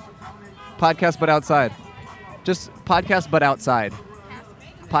YouTube. Podcast but outside. Just podcast but outside.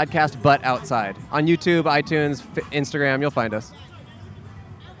 Podcast but outside on YouTube, iTunes, Instagram. You'll find us.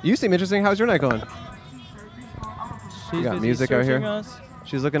 You seem interesting. How's your night going? She's You got busy music out here? searching us.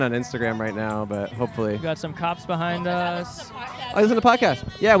 She's looking on Instagram right now, but hopefully. We got some cops behind us. Oh, listen to the podcast.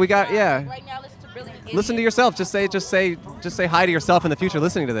 Yeah, we got. Yeah. Right now, listen to brilliant Listen to yourself. Just say hi to yourself in the future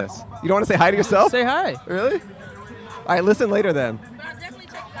listening to this. You don't want to say hi to yourself? Say hi. Really? All right, listen later then. But I'll definitely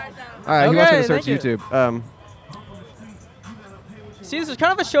check you guys out. All right, he wants me to Okay, search thank you. YouTube. See, this is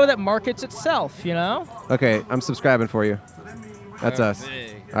kind of a show that markets itself, you know? Okay, I'm subscribing for you. That's us.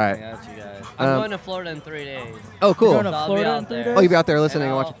 Perfect. All right. I got you guys. I'm going to Florida in 3 days. Oh, cool. You're going to Florida in 3 days? Oh, you'll be out there listening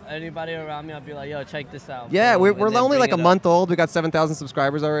and watching. Anybody around me, I'll be like, yo, check this out. Yeah, Boom, we're and then only like a bring it month old. We got 7,000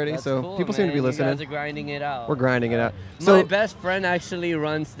 subscribers already, That's so cool, people seem to be man. listening. You guys are grinding it out. We're grinding it out. My So best friend actually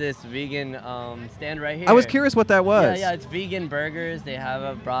runs this vegan stand right here. I was curious what that was. Yeah, it's vegan burgers. They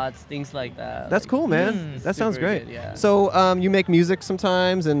have brats, things like that. That's cool, man. That sounds super great. good, yeah. So you make music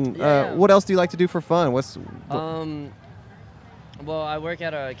sometimes, and Yeah. what else do you like to do for fun? Well, I work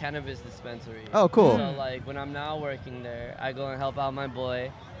at a cannabis dispensary. Oh, cool. So, like, when I'm not working there, I go and help out my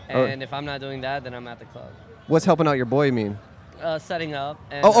boy. Oh. And if I'm not doing that, then I'm at the club. What's helping out your boy mean? Setting up.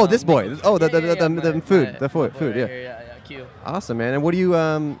 And, This boy. making- Oh, the my food. The boy food. right Yeah. here, yeah, cute. Awesome, man. And what do you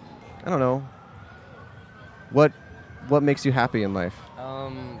I don't know. What makes you happy in life?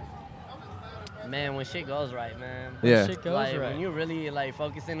 Man, when shit goes right, man. Yeah. When shit goes like, right. when you're really like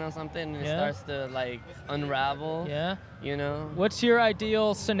focusing on something and it Yeah. starts to like unravel. Yeah. You know. What's your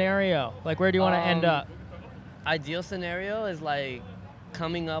ideal scenario? Like, where do you want to end up? Ideal scenario is like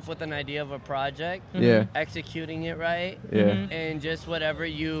coming up with an idea of a project, Yeah. executing it right, Yeah. and just whatever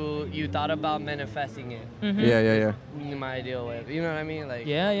you thought about manifesting it. Yeah. In my ideal way, you know what I mean? Like,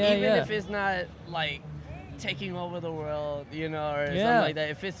 Yeah, even yeah. if it's not like taking over the world, you know, or Yeah. something like that.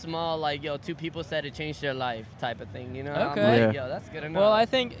 If it's small, like, yo, 2 people said it changed their life type of thing, you know? Okay. I'm like, Yeah. yo, that's good enough. Well, I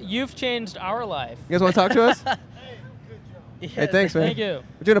think you've changed our life. You guys want to talk to us? Yeah, Hey, thanks, man. Thank you.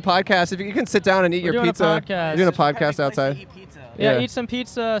 We're doing a podcast. If you can sit down and eat We're your doing a pizza. podcast. We're doing a podcast outside. Yeah, eat some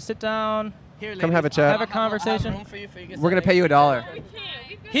pizza, sit down. Here, Come have a chat. Have a conversation. We're gonna pay you $1.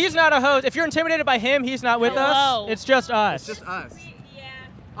 He's not a host. If you're intimidated by him, he's not with us. It's just us. It's just us.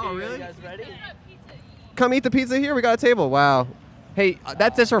 Oh, really? You guys ready? Come eat the pizza here. We got a table. Wow. Hey,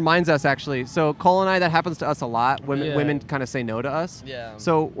 that just reminds us actually. So Cole and I, that happens to us a lot. Women kind of say no to us. Yeah.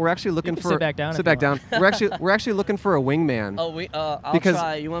 So we're actually looking can for sit back down. Sit back down. we're actually looking for a wingman. Oh, I'll Because-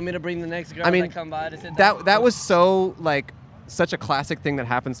 try. You want me to bring the next girl I mean, that come by to sit down? that was so like such a classic thing that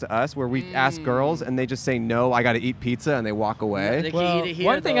happens to us where we ask girls and they just say no, I got to eat pizza, and they walk away. They can Well, eat it here,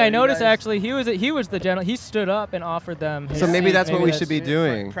 one thing though. I You noticed guys- actually, he was the general. He stood up and offered them. His So maybe seat. that's what we that's- should be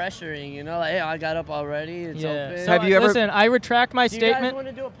doing. Pressuring, you know, like, hey, I got up already. It's open. So Have you ever- listen? I retract my Do you statement. guys want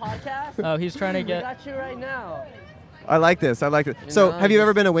to do a podcast? Oh, he's trying to We get. got you right now. I like this. I like it. You So know, have you just-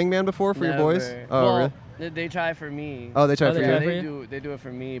 ever been a wingman before for your boys? Never. Oh, Well, really? They try for me. Oh, they try Oh, for they you. try for They you? do it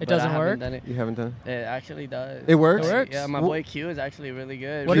for me. It but doesn't I haven't work? Done it. You haven't done It actually does. It works? It works? Yeah, my boy Q is actually really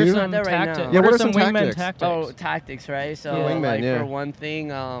good. What are He's some not there right tactics? now. Yeah, What are some tactics? wingman tactics? Oh, tactics, right? So, Yeah. Wingman, like, yeah. for one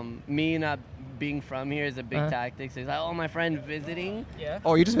thing, me not being from here is a big tactic. So he's like, oh, my friend visiting. Yeah.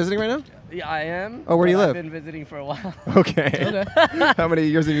 Oh, you're just visiting right now? Yeah, I am. Oh, where do you but live? I've been visiting for a while. Okay. How many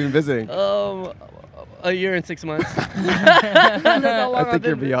years have you been visiting? A year and 6 months. That's how long I I've think been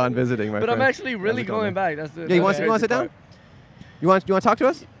you're beyond visiting, my But friend. I'm actually really How's it going, going man? back. That's the Yeah, you want that's to the sit down? crazy You want to talk to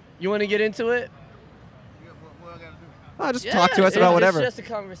us? You want to get into it? Oh, just talk to us about whatever. It's just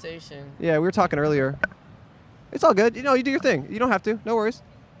a conversation. Yeah, we were talking earlier. It's all good. You know, you do your thing. You don't have to. No worries.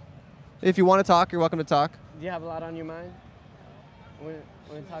 If you want to talk, you're welcome to talk. Do you have a lot on your mind? Want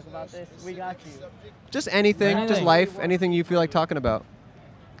to talk about this? We got you. Just anything, just Anything. life, anything you feel like talking about.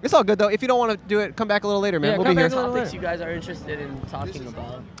 It's all good though. If you don't want to do it, come back a little later, man. Yeah, we'll come be here. back a little Topics later. you guys are interested in talking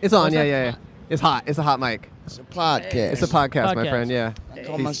about. It's on. What's Yeah, that? yeah, yeah. It's hot. It's a hot mic. It's a podcast. It's a podcast, my Podcast. friend. Yeah. I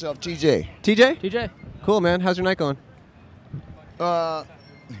call myself TJ. TJ? TJ. Cool, man. How's your night going?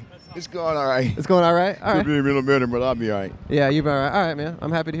 It's going all right. It's going all right. All Could right. be a little better, but I'll be all right. Yeah, you've been all right. All right, man.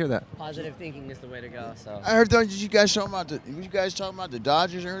 I'm happy to hear that. Positive thinking is the way to go. So. I heard that you guys talking about the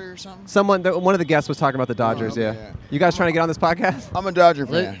Dodgers earlier or something. One of the guests was talking about the Dodgers. okay, Yeah. yeah. You guys trying to get on this podcast? I'm a Dodger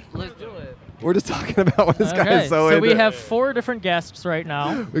fan. Let's do it. We're just talking about what this guy Okay, is so so we into. have 4 different guests right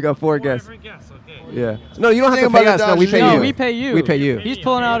now. We got 4 guests. Yeah. No, you don't have to Think pay about us. the No, we Dodgers. pay No, you. we pay you. We pay you. He's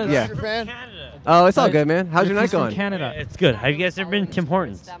pulling out his. Yeah. Dodger fan? Oh, it's all good, man. How's your night He's from going? Canada. It's good. Have you guys ever been to Tim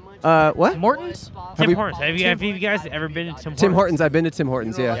Hortons? What? Morton's? we- Tim Hortons. Have you guys ever been to Tim Hortons? Tim Hortons. I've been to Tim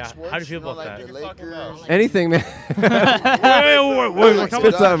Hortons. You know, Yeah. like sports, How do you feel know, about like that? the Lakers. Anything, man. Wait, Spit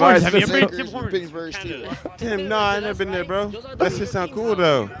something. All right, Have you spit ever been to something. Tim Hortons? Pittsburgh Steelers. Tim, no, I never been there, bro. That shit sound cool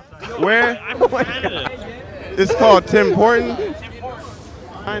though. Where? I'm from Canada. It's called Tim Hortons.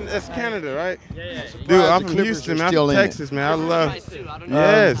 That's Canada, right? Yeah. Dude, I'm The from Clippers Houston, are man. I'm still from in it. Texas, man. I love.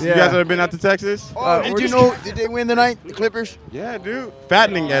 Yes. yeah. You guys ever been out to Texas? Oh, did you know? Did they win tonight? The Clippers? Yeah, dude.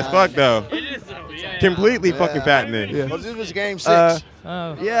 Fattening as fuck though. It is though. Yeah. Completely fucking fattening. Yeah. Well, this was game 6.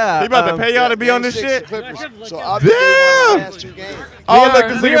 Oh. Yeah. He about to pay y'all to be on this Game 6, shit? the Clippers. So obviously they won the last 2 games. Oh, We look, are-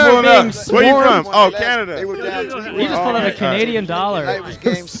 this we nigga are pulling being up. Where you from? Won Oh, the last- Canada. They were down 2-1. He just pulled out a alright. Canadian Tonight dollar. was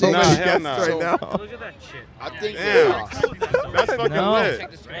game 6. Nah, hell Guests no. right now. Look at that shit. I think they Damn. lost. That's fucking No. lit.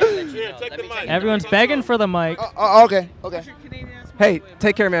 Yeah, take the mic. Everyone's begging for the mic. Oh, okay. Hey,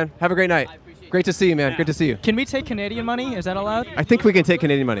 take care, man. Have a great night. Great to see you, man. Great to see you. Can we take Canadian money? Is that allowed? I think we can take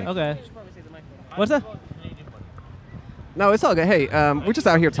Canadian money. Okay. What's that? No, it's all good. Hey, we're just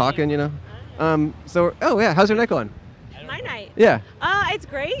out here talking, you know. Oh yeah, how's your night going? My night? Yeah. It's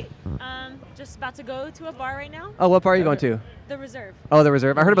great. Just about to go to a bar right now. Oh, what bar are you going to? The Reserve. Oh, the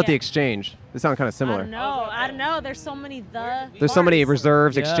Reserve. I heard about the Yeah. Exchange. They sound kind of similar. I don't know. There's so many There's so many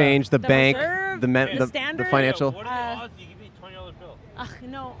reserves, Yeah. Exchange, the bank, Reserve, the Standard. financial.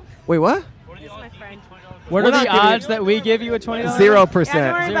 No. Wait, what? He's my friend. What We're are not the giving odds that we give you a $20? 0%.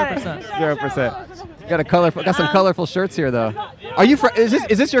 0%. 0%. Got some colorful shirts here, though. Are you? Is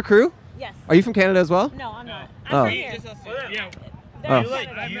this your crew? Yes. Are you from Canada as well? No, I'm not. Oh. I'm from here. Oh. You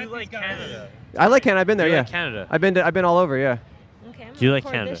like Canada? I like Canada. I've been there. You Yeah. like Canada? I've been all over. Yeah. Okay, I'm Do you gonna like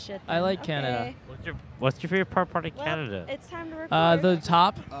record Canada? this shit I then. like Canada. Okay. What's your favorite part of Canada? It's time to record. The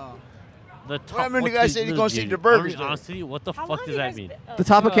top. The top. Well, I mean, the what guy does said he's this gonna see mean? the burgers. Honestly, what the fuck does that mean? The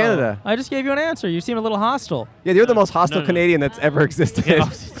top of Canada. I just gave you an answer. You seem a little hostile. Yeah, you're the most hostile no. Canadian that's ever existed.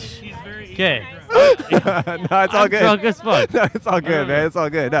 Okay. No, it's all I'm good. drunk as fuck. No, it's all good, man. It's all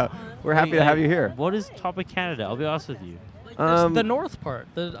good. No, we're happy to have you here. What is top of Canada? I'll be honest with you. The north part.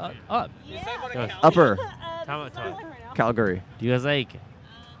 The up. Upper Time. Calgary. Do you guys like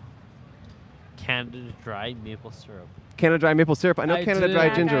Canada Dry maple syrup? Canada Dry maple syrup. I know Canada do. Dry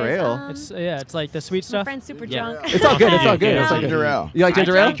Yeah, ginger guys, ale. It's like the sweet My stuff. friend's super Yeah. drunk. It's all good. It's all good. Yeah. It's all good. Ginger ale. You like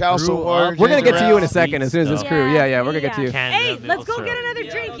ginger ale? We're We're gonna get to you in a second as soon as this crew. Yeah, we're gonna get to you. Canada Hey, maple let's go syrup. get another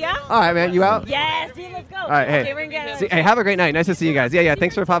drink, yeah? All right, man. You out? Yes, dude, let's go. All right. Okay, Hey. we're gonna get See, another hey, have a great night. Nice to see you guys. Yeah.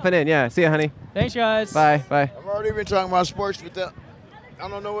 Thanks for popping in. Yeah. See you, honey. Thanks, guys. Bye. Bye. I've already been talking about sports with the. I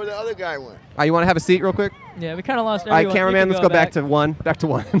don't know where the other guy went. You want to have a seat real quick? Yeah, we kind of lost All right, everyone. You cameraman. can Let's go back to one. Back to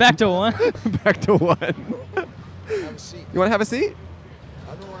one. Back to one. Back to one. Have a seat. You want to have a seat?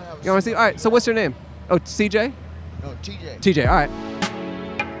 I don't want to have a You want to see? All right. So what's your name? Oh, CJ. No, TJ. TJ. All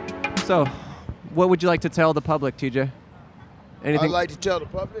right. So, what would you like to tell the public, TJ? Anything? I'd like to tell the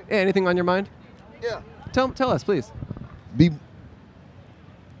public. Yeah, anything on your mind? Yeah. Tell us, please. Be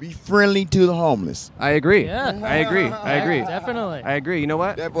friendly to the homeless. I agree. Yeah. I agree. I agree. Definitely. I agree. You know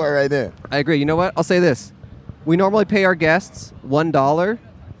what? That boy right there. I agree. You know what? I'll say this. We normally pay our guests $1,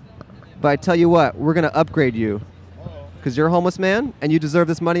 but I tell you what, we're going to upgrade you because you're a homeless man and you deserve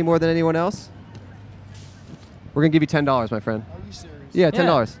this money more than anyone else. We're going to give you $10, my friend. Are you serious? Yeah,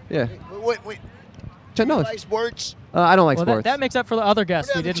 $10. Yeah. Wait. $10. You like sports? I don't like Well, sports. that makes up for the other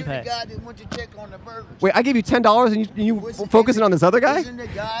guests we Whatever, didn't you pay. the guy that went to check on the burgers. Wait, I gave you $10 and you focusing on this other guy? Isn't the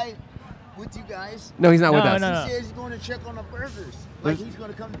guy with you guys? No, he's not with us. No. He says he's going to check on the burgers. Like he's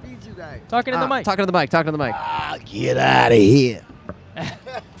going to come feed you guys. Talking to the mic. Talking to the mic. Talking to the mic. Get out of here.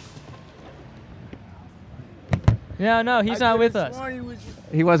 No, he's not with us.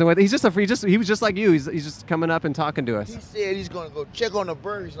 He wasn't with. He was just like you. He's just coming up and talking to us. He said he's going to go check on the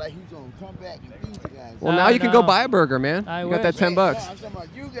burgers. Like he's going to come back and feed you guys. Well, now you can go buy a burger, man. I You got that wish. $10. No, I'm talking about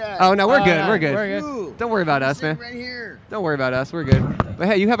you guys. Oh no, we're Oh, good. no, We're good. we're good. You. Don't worry about us, man. Right here. Don't worry about us. We're good. But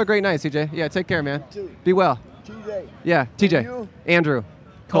hey, you have a great night, CJ. Yeah, take care, man. Be well. TJ. Yeah, TJ. you? Andrew.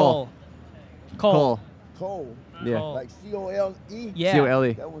 Cole. Cole. Cole. Yeah. Cole. Like C-O-L-E? Yeah.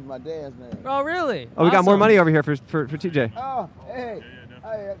 C-O-L-E. That was my dad's name. Oh, really? Oh, we got more Awesome. money over here for TJ. Oh, hey.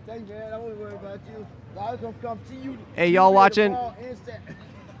 Hey, thank you, man. I wouldn't worry about you. I was going to come see you. Hey, y'all watching? Instant.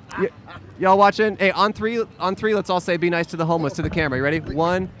 Y'all watching? Hey, on three, let's all say, "Be nice to the homeless" to the camera. You ready?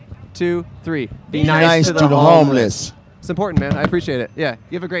 1, 2, 3. Be nice to the homeless. It's important, man. I appreciate it. Yeah.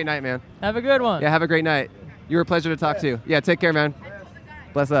 You have a great night, man. Have a good one. Yeah. Have a great night. You were a pleasure to talk to. Yeah. Take care, man.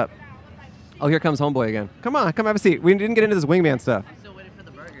 Bless up. Oh, here comes homeboy again. Come on, come have a seat. We didn't get into this wingman stuff. Still Oh, you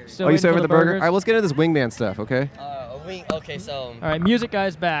waiting still waiting for the burger? burgers. All right, let's get into this wingman stuff, okay? Okay, so. All right, music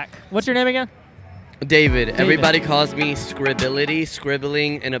guy's back. What's your name again? David. Everybody calls me Scribility,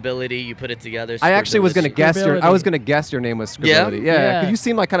 scribbling and ability. You put it together. I actually was gonna guess Scribility. I was gonna guess your name was Scribility. Yeah. Yeah. 'Cause you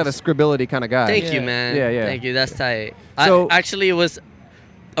seem like kind of a Scribility kind of guy. Thank you, man. Yeah. Thank you. That's tight. So- Actually, it was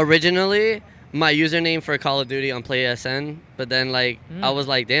originally my username for Call of Duty on PlaySN, but then I was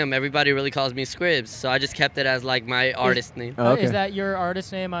like, damn, everybody really calls me Scribs, so I just kept it as like my artist name. Is that your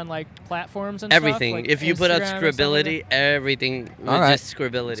artist name on like platforms and Everything. stuff? Like if you put up Instagram or something like Scribility, everything was All right. just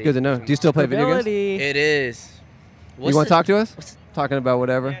Scribility. It's good to know. Do you still play video games? Scribility. It is. You want to talk to us? Talking about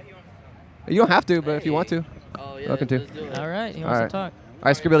whatever. You don't have to, but if you want to. Oh, yeah. Welcome to. Let's do it. All right, he All wants right. to talk. All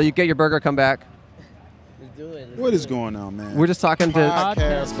right, Scribility, you get your burger, come back. Let's do it. What is going on, man? We're just talking to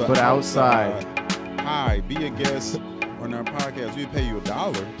Podcast, but outside. Hi, be a guest on our podcast. We pay you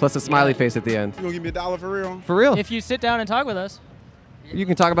 $1. Plus a smiley face at the end. You gonna give me $1 for real? For real. If you sit down and talk with us. You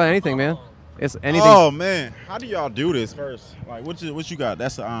can talk about anything, man. It's anything. Oh man, how do y'all do this first? Like, what you got?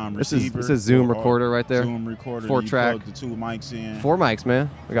 That's a receiver. This is Zoom recorder right there. Zoom recorder. 4-track. You plug the 2 mics in. 4 mics, man.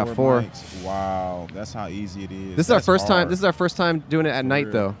 We got 4. Mics. Wow, that's how easy it is. This is our first time. hard. This is our first time doing it at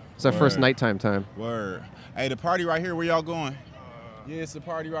night, though. It's our first nighttime time. Word. Hey, the party right here. Where y'all going? Yeah, it's the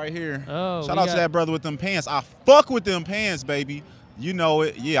party right here. Oh, shout out to that brother with them pants. I fuck with them pants, baby. You know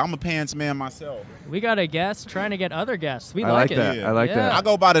it. Yeah, I'm a pants man myself. We got a guest trying to get other guests. We I like like it. that. I like that. I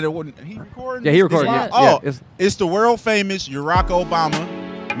go by the. He recording? Yeah, he recording. Yeah. Oh, yeah. it's the world famous Barack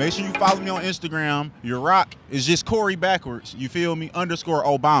Obama. Make sure you follow me on Instagram. Barack is just Corey backwards. You feel me?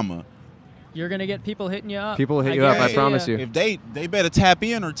 _Obama. You're gonna get people hitting you up. People hit you up. I guarantee promise you. If they better tap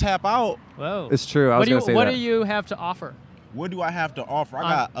in or tap out. Whoa. It's true. I was gonna say what that. do you have to offer? What do I have to offer? I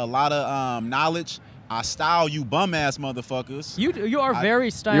got a lot of knowledge. I style you bum ass motherfuckers. You are very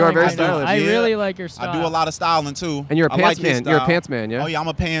stylish. You are very right now. stylish. I Yeah. really like your style. I do a lot of styling too. And you're a I pants like his man. You're a style. pants man, yeah? Oh yeah, I'm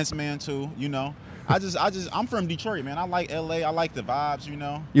a pants man too. You know, I'm from Detroit, man. I like LA. I like the vibes. You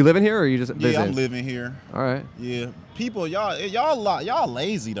know. You living here or you just visiting? Yeah, I'm living here. All right. Yeah, people, y'all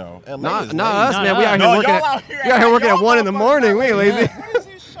lazy though. LA Not is us, lazy. man. We out here working. y'all out here We out here working at y'all 1 in the morning. We ain't lazy. What is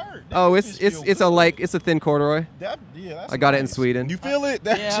his shirt? Oh, it's a thin corduroy. That's I got it in nice. Sweden. You feel it?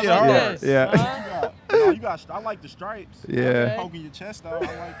 That Yeah, shit how about hard. this? Yeah. You got. I like the stripes. Yeah. Poking your chest out.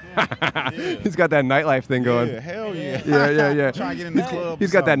 I like that. Yeah. He's got that nightlife thing going. Yeah, hell yeah. Yeah. Trying to get in the club.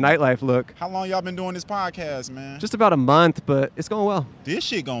 He's got that nightlife look. How long y'all been doing this podcast, man? Just about a month, but it's going well. This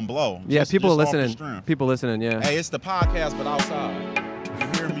shit gonna blow. Yeah, people just off the listening. strength. People listening, yeah. Hey, it's the podcast, but outside.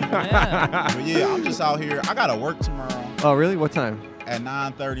 You hear me? Yeah. But yeah, I'm just out here. I gotta work tomorrow Oh, really? What time? at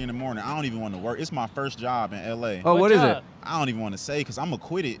 9:30 in the morning. I don't even want to work. It's my first job in LA. Oh, what is it? I don't even want to say because I'm gonna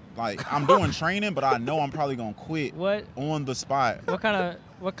quit it. Like I'm doing training, but I know I'm probably gonna quit What on the spot. what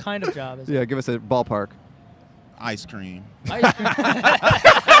kind of job is it? Yeah, give us a ballpark. Ice cream. Ice cream.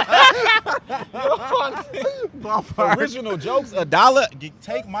 Original jokes, $1.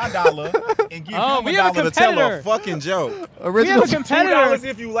 Take my dollar and give him we a have a dollar to tell a competitor. fucking joke. Original. We have a competitor. $2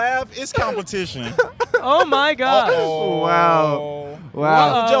 if you laugh. It's competition. Oh my gosh. Uh-oh. Wow.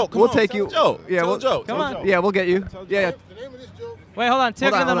 Wow. Tell a joke. Come We'll on, take tell you. a joke. Yeah, Tell we'll a joke. Come Tell a on. joke. Yeah, we'll get you. Yeah. Wait, hold on.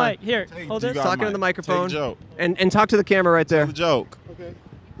 Take Hold it in the on, hold mic. Here, hold you this. got Talking to mic. the microphone. Take a joke. And talk to the camera right there. Tell a joke. Okay.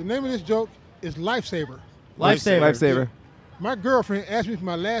 The name of this joke is Lifesaver. Lifesaver. My girlfriend asked me for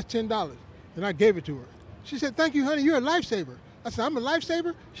my last $10, and I gave it to her. She said, "Thank you, honey. You're a lifesaver." I said, "I'm a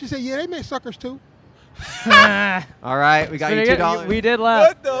lifesaver?" She said, "Yeah, they make suckers too." All right, we got you $2. We did laugh.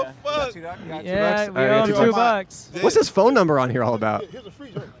 What the fuck? Yeah, we All right, owe him you got $2. What's his phone number on here all about? Here's a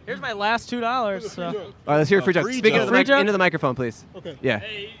free joke. Here's my last $2. So. All right, let's hear a free joke. free Speak joke. into the, Free joke? into the microphone, please. Okay. Yeah.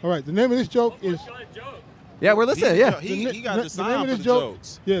 All right. The name of this joke is. Yeah, we're listening. Yeah. He got the name sign of for this the joke.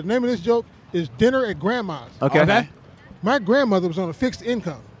 jokes. Yeah. The name of this joke is Dinner at Grandma's. Okay. My grandmother was on a fixed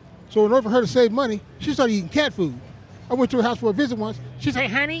income, so in order for her to save money, she started eating cat food. I went to her house for a visit once. She said,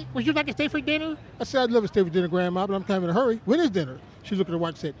 "Honey, would you like to stay for dinner?" I said, "I'd love to stay for dinner, Grandma, but I'm kind of in a hurry. When is dinner?" She looked at her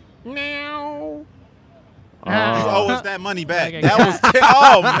watch and said, "Now." You owe us that money back. Okay. That was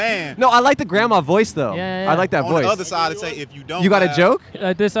oh man. No, I like the grandma voice though. Yeah, yeah. I like that On voice. the other side, it say if you don't. You got a laugh- joke?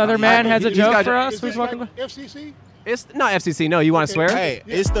 This other man has a he's got joke a- for us. Is Who's that walking like by? FCC? It's not FCC. No, you want to swear? Hey,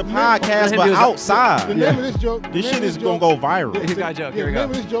 it's the Let podcast, him but do his- The outside. name of this joke. This shit is gonna go viral. He's got a joke. Here we The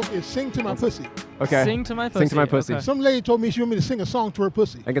name go. of this joke is "Sing to My Pussy." Okay. Sing to my pussy. Sing to my pussy. Okay. Some lady told me she wanted me to sing a song to her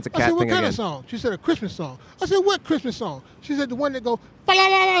pussy. I think it's a I cat said, "What thing kind again. of song?" She said, "A Christmas song." I said, "What Christmas song?" She said, "The one that go fa la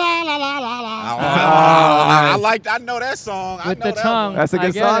la la la la la la." I know that song. I With know the that tongue. one. That's a I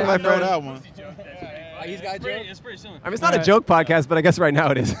good get song, it. my I know friend. that one. He's got a joke. It's pretty soon. I mean, it's not a joke podcast, but I guess right now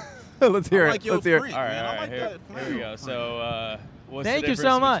it is. Let's hear Like it. your Let's hear freak, it. All right, man. I all right. like Here that we go. So, what's Thank the you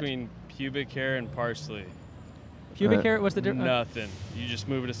difference so much. between pubic hair and parsley? Pubic hair. What's the difference? Nothing. You just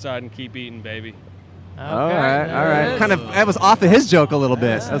move it aside and keep eating, baby. All right. Kind of. That was off of his joke a little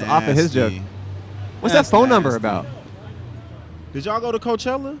bit. That was off of his joke. Nasty. What's That's that phone number nasty. about? Did y'all go to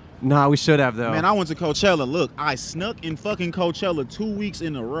Coachella? Nah, we should have though. Man, I went to Coachella. Look, I snuck in fucking Coachella 2 weeks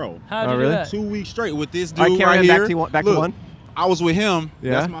in a row. How'd Oh, you do really? that? 2 weeks straight with this dude All right, carry right on here. back to Look, one. I was with him.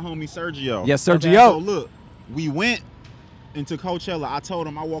 Yeah. That's my homie Sergio. Yes, So Sergio. look, we went into Coachella. I told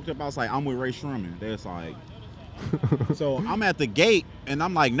him, I walked up, I was like, I'm with Ray Shrumman. They're like, so I'm at the gate and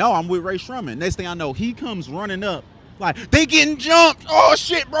I'm like, no, I'm with Ray Shrumman. Next thing I know, he comes running up like, they getting jumped. Oh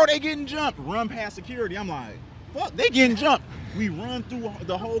shit, bro, they getting jumped. Run past security. I'm like, fuck, they getting jumped. We run through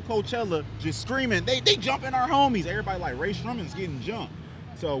the whole Coachella just screaming, they jumping our homies. Everybody like, Ray Shrumman's getting jumped.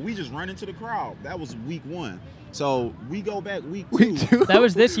 So we just run into the crowd. That was week 1. So we go back week 2. That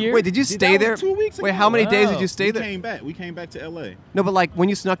was this year? Wait, did you stay there? 2 weeks ago. Wait, how many days did you stay there? We came back to LA. No, but like when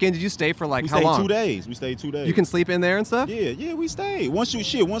you snuck in, did you stay for like We how stayed long? 2 days. We stayed 2 days. You can sleep in there and stuff? Yeah, we stayed. Once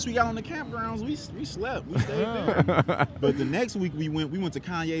we got on the campgrounds, we slept. We stayed there. But the next week we went to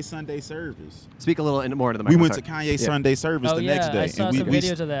Kanye's Sunday service. Speak a little more into the We microphone. went to Kanye's Sunday service the next day. I saw and some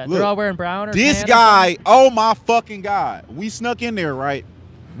videos of that. Look, They're all wearing brown or this tan or guy, oh my fucking God. We snuck in there, right?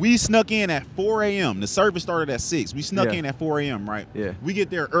 We snuck in at 4 a.m. The service started at 6. We snuck in at 4 a.m., right? Yeah. We get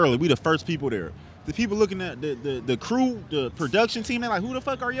there early. We the first people there. The people looking at the crew, the production team, they're like, who the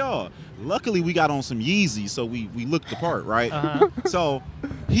fuck are y'all? Luckily, we got on some Yeezys, so we looked the part, right? So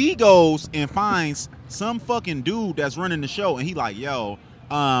he goes and finds some fucking dude that's running the show, and he like, yo,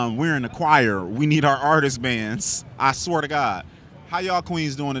 we're in the choir. We need our artist bands. I swear to God. How y'all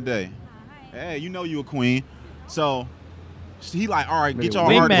queens doing today? Hey, you know you a queen. So he like, all right, get y'all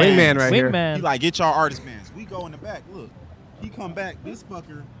artist bands. Wingman right here. He like, get y'all artist bands. We go in the back. Look, he come back. This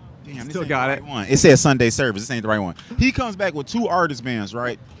fucker, damn, this Still ain't got the it. right one. It says Sunday service. This ain't the right one. He comes back with 2 artist bands,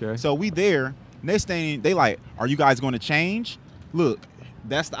 right? Okay. So we there. Next thing, they like, are you guys going to change? Look,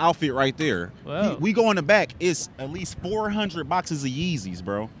 that's the outfit right there. Whoa. We go in the back. It's at least 400 boxes of Yeezys,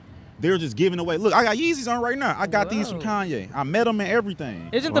 bro. They're just giving away. Look, I got Yeezys on right now. I got these from Kanye. I met them and everything.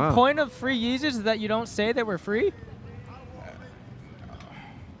 Isn't the point of free Yeezys that you don't say they were free?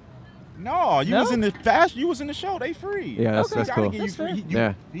 No, you was in the fashion. You was in the show. They free. Yeah, that's Gotta cool. give you free.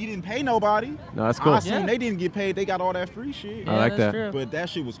 Yeah. He didn't pay nobody. No, that's cool. I seen they didn't get paid. They got all that free shit. I like that. True. But that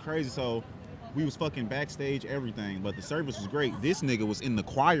shit was crazy. So we was fucking backstage, everything. But the service was great. This nigga was in the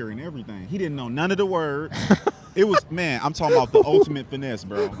choir and everything. He didn't know none of the words. It was, man, I'm talking about the ultimate finesse,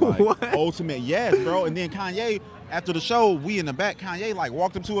 bro. Like, What? ultimate, yes, bro. And then Kanye, after the show, we in the back, Kanye like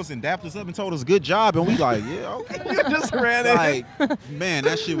walked up to us and dapped us up and told us good job. And we like, yeah, okay. You just ran in. Like, man,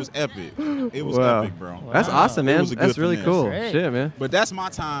 that shit was epic. It was Wow. epic, bro. That's awesome, It man. was a That's good really finesse. cool. Great. Shit, man. But that's my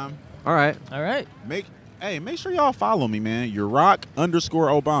time. All right. All right. Make sure y'all follow me, man.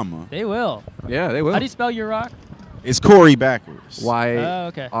 Urirock_Obama. They will. Yeah, they will. How do you spell your rock? It's Corey backwards.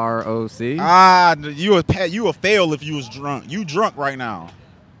 okay. YROC. Ah, you a fail if you was drunk. You drunk right now.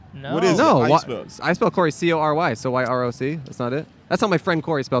 No. What is it? No, How you spell? I spell Corey CORY, so YROC. That's not it. That's how my friend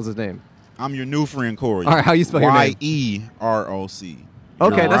Corey spells his name. I'm your new friend Corey. All right, how you spell your name? YEROC.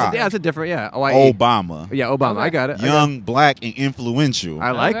 Okay, Urirock. that's a different, yeah. YE. Obama. Yeah, Obama. Okay. I got it. Young, black, and influential.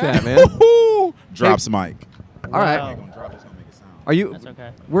 I like Okay. that, man. Woo-hoo. Drops mic. All right. Wow. Are you? That's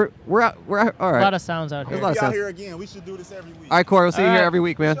okay. We're out. All right. A lot of sounds out There's here. a lot of Be out sounds. here again. We should do this every week. All right, Corey. We'll see you All here right. every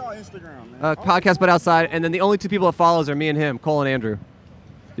week, man. What's y'all Instagram, man? Podcast, but outside, and then the only 2 people that follows are me and him, Cole and Andrew.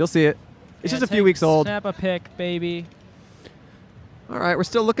 You'll see it. It's Yeah, just a few weeks old. Snap a pic, baby. All right, we're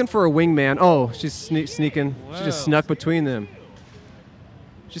still looking for a wingman. Oh, she's sneaking. She just Whoa. snuck between them.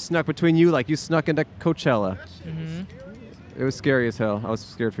 She snuck between you like you snuck into Coachella. Mm-hmm. It was scary as hell. I was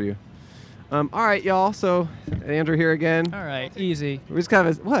scared for you. All right, y'all. So Andrew here again. All right, easy. We just kind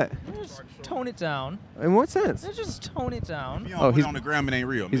of what? Just tone it down. In what sense? Let's just tone it down. If you don't Oh, put he's it on the gram, it ain't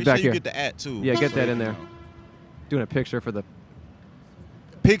real. he's Make back sure you here. get the at too. Yeah, get So that you in there. know. Doing a picture for the.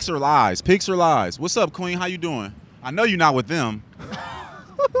 Pics or lies? Pics or lies? What's up, Queen? How you doing? I know you're not with them.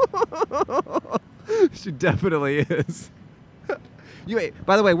 She definitely is. Wait,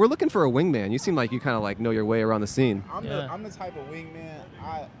 by the way, we're looking for a wingman. You seem like you kind of like know your way around the scene. I'm the type of wingman.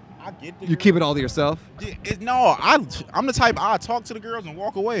 I get the You keep it all to yourself. No, I'm the type I talk to the girls and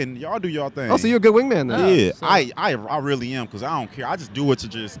walk away, and y'all do y'all thing. Oh, so you're a good wingman then? Yeah, so- I really am, because I don't care. I just do it to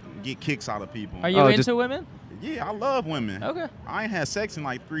just get kicks out of people. Are you into women? Yeah, I love women. Okay. I ain't had sex in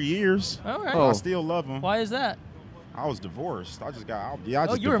like 3 years. All right. I still love them. Why is that? I was divorced. I just Oh,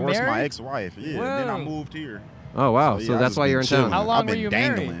 divorced you were my married? ex-wife. Yeah, and then I Whoa. moved here. Oh wow, So, so yeah, I that's just why been you're in chilling. town. How long I've been were you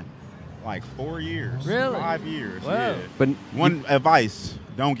dangling. married? Like 4 years. Really? 5 years. Whoa. Yeah. But One advice: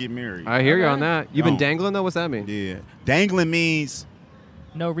 don't get married. I hear you Okay. on that. You've been Don't. dangling though. What's that mean? Yeah, dangling means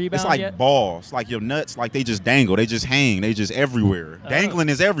No rebound it's like yet? balls, like your nuts, like they just dangle, they just hang, they just everywhere. Oh. Dangling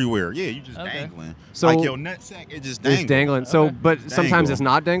is everywhere. Yeah, you just Okay. dangling. So like your nutsack, it just It's dangling. dangling. So, Okay. but sometimes Dangle. it's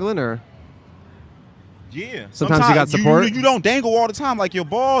not dangling, or Yeah. Sometimes you got support? You don't dangle all the time. Like your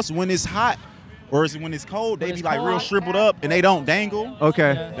balls, when it's hot or when it's cold, they When be it's like real cold. shriveled up and they don't dangle.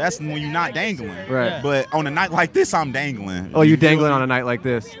 okay. Yeah. That's when you're not dangling. Right. Yeah. But on a night like this, I'm dangling. Oh, you feel dangling me? on a night like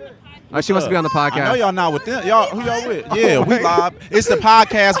this? She must be on the podcast. I know y'all not with them. Y'all, who y'all with? Yeah, we live. It's the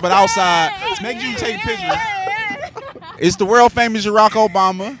podcast, but outside. Make sure you take pictures. It's the world famous Barack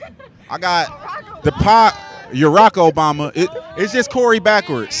Obama. I got the Barack Obama. It's just Corey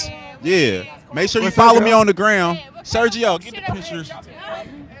backwards. Yeah. Make sure you What's up, follow me girl? on the ground. Sergio, get the pictures.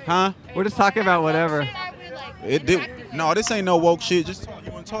 Huh? We're just talking about whatever. No, this ain't no woke shit. Just talk.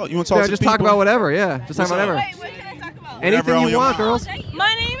 You want to talk? You want to talk Yeah, to just people? talk about whatever. Yeah, just talk about whatever. Wait, what can I talk about? Anything on you your want, mind. girls.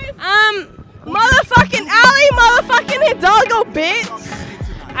 My name is motherfucking Ally motherfucking Hidalgo,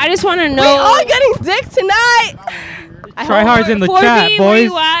 bitch. I just want to know. We all getting dick tonight. Try hard's in the chat,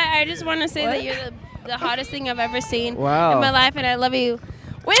 boys. I just want to say that you're the hottest thing I've ever seen Wow. in my life, and I love you.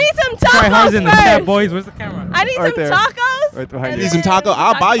 We need some Try hard's tacos in the chat, first. boys. Where's the camera? I need Right some there. tacos. Right behind You you. need some taco?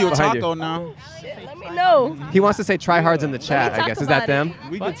 I'll buy you a Behind you. taco now. Shit, let me know. He wants to say tryhards in the chat, I talk guess. Is that about them?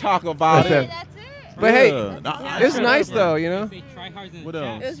 We can talk about That's it. them. But hey, Yeah. it's nice though, you know? What It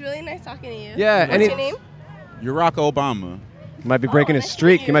else? was really nice talking to you. Yeah, What's your name? Barack Obama. Might be breaking his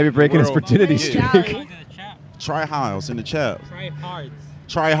streak. He might be breaking his World. virginity Yeah. streak. Try Hiles in the chat. Try hards.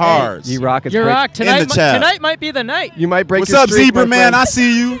 Try hards. You rock is You're break- rock. Tonight, In the chat. tonight might be the night. You might break What's your up, streak, Zebra my Man? friend. I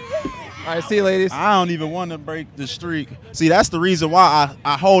see you. All right, see you, ladies. I don't even want to break the streak. See, that's the reason why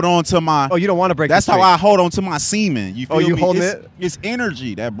I hold on to my. Oh, you don't want to break That's the how streak. I hold on to my semen. You feel Oh, you me? holding it's, it? It's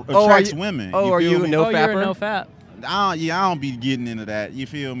energy that Oh, are attracts you- women. Oh, you are feel you me? no Oh, you're a fapper? no fap. I don't be getting into that. You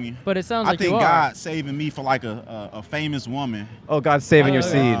feel me? But it sounds I like think you are. God saving me for like a famous woman, Oh, God's saving your Oh,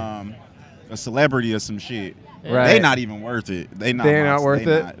 seed. a celebrity or some shit. Right. They not even worth it. They're not worth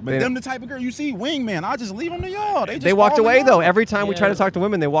it? But They them not- the type of girl you see, wingman. I just leave them to y'all. They just They walked fall in away love. though. Every time we try Yeah. to talk to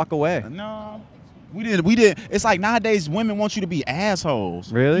women, they walk away. No. We did. It's like nowadays women want you to be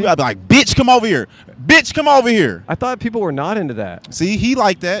assholes. Really? You gotta be like, bitch, come over here. Bitch, come over here. I thought people were not into that. See, he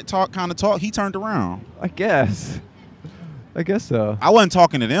liked that kind of talk. He turned around. I guess so. I wasn't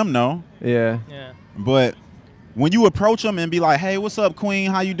talking to them, no. Yeah. Yeah. But when you approach them and be like, hey, what's up, queen?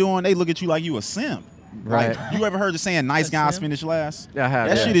 How you doing? They look at you like you a simp. Right. Like, you ever heard the saying, nice A guys simp? finish last? Yeah, I have.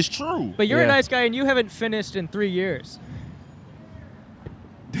 That yeah. shit is true. But you're Yeah. a nice guy, and you haven't finished in 3 years.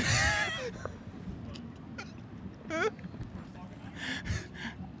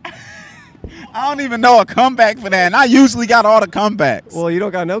 I don't even know a comeback for that. And I usually got all the comebacks. Well, you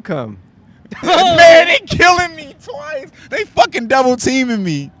don't got no cum. Man, they killing me twice. They fucking double teaming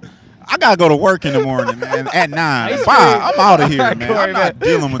me. I gotta go to work in the morning, man. At 9. Bye. I'm out of here, man. Corey, I'm not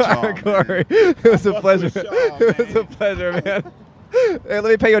dealing with y'all. Corey, it was a pleasure. It was a pleasure, man. Hey, let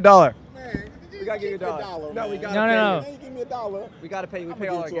me pay you $1. We gotta give you $1. No, we gotta No, pay no, you. no. Give me $1. We gotta pay. We pay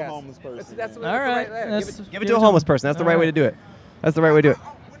all our to a guests. homeless person. That's All right. Give it to a homeless person. That's the right way to do it. That's the right way to do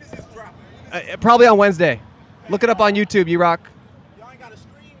it. Probably on Wednesday. Look it up on YouTube. You rock.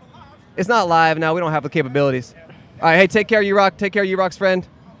 It's not live now. We don't have the capabilities. All right. Hey, take care, you rock. Take care, you rock's friend.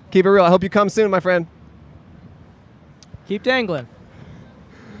 Keep it real. I hope you come soon, my friend. Keep dangling.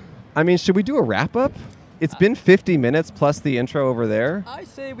 I mean, should we do a wrap up? It's been 50 minutes plus the intro over there. I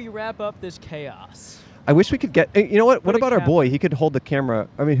say we wrap up this chaos. I wish we could get. You know what? What Put a about our cap- boy? He could hold the camera.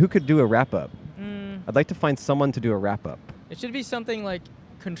 I mean, who could do a wrap up? I'd like to find someone to do a wrap up. It should be something like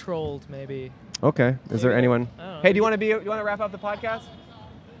controlled, maybe. Okay. Is there Maybe. anyone? I don't know. Hey, do you want to be? You want to wrap up the podcast?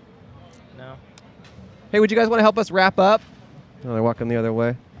 No. Hey, would you guys want to help us wrap up? Oh, they're walking the other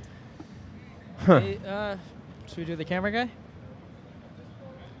way. Huh. Hey, should we do the camera guy?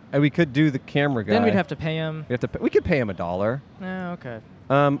 We could do the camera guy. Then we'd have to pay him. We could pay him $1. Oh, okay.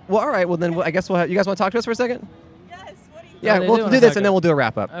 Well, all right. Well, then I guess we'll. You guys want to talk to us for a second? Yeah, they we'll do do wanna this talk and to then us. we'll do a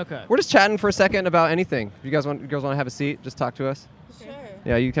wrap up. Okay. We're just chatting for a second about anything. If you girls want to have a seat, just talk to us. Sure.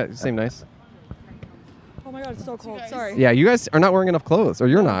 Yeah, you seem nice. Oh my god, it's so cold. Sorry. Yeah, you guys are not wearing enough clothes, or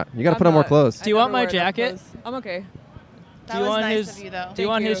you're not. You got to I'm put on more not. clothes. Do you want my jacket? I'm okay. Do you want his? Do you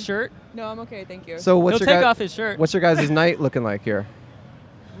want his shirt? No, I'm okay. Thank you. So what's He'll your take guy- off his shirt. What's your guys' night looking like here?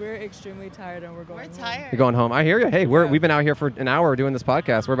 We're extremely tired and we're going home. You're going home. I hear you. Hey, we've been out here for an hour doing this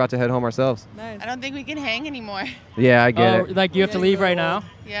podcast. We're about to head home ourselves. Nice. I don't think we can hang anymore. Yeah, I get Oh, it. like you have to leave right now?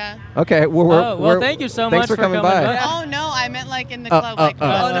 Yeah. Okay. well, thank you so thanks much for coming by. Oh no, I meant like in the club, oh, like oh.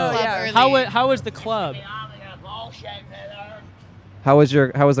 the Oh, club yeah. early. How was the club? How was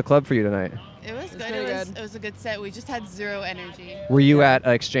the club for you tonight? It was good. really It was a good set. We just had zero energy. Were you at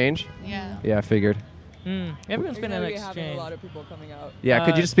Exchange? Yeah. Yeah, I figured. Everyone's been in We're having exchange. a lot of people coming out. Yeah,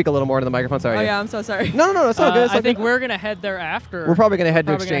 could you just speak a little more to the microphone? Sorry. Oh yeah, I'm so sorry. No, it's all good. It's I all think good. we're gonna head there after. We're probably gonna head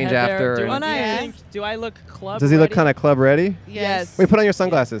to Probably gonna Exchange head there. after. Do, and- do you Yes. think- do I look club? Does he look ready? kind of club ready? Yes. Wait, put on your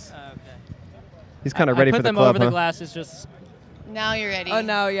sunglasses. He's kind of ready I for put the them club, over the huh? glasses. Just. Now you're ready. Oh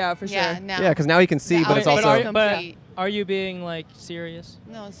no, yeah, for sure. Yeah, now. Yeah, because now he can see, The but it's outfit also. is complete. Are you being like serious?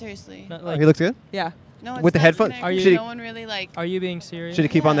 No, seriously. Not, Oh, he looks good. Yeah. No, it's With the not headphones? there Are 'cause you- No one really like. Are you being serious? Should he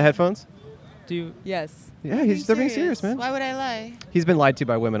keep on the headphones? Do you? Yes. Yeah, they're being serious, man. Why would I lie? He's been lied to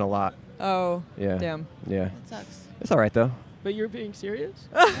by women a lot. Oh. Yeah. Damn. Yeah. It sucks. It's all right though. But you're being serious?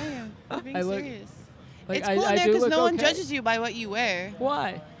 I am. I'm being I look- serious. like, It's I- cool I in there do because look no one okay. judges you by what you wear.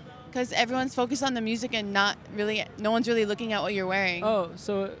 Why? Because everyone's focused on the music and not really. No one's really looking at what you're wearing. Oh,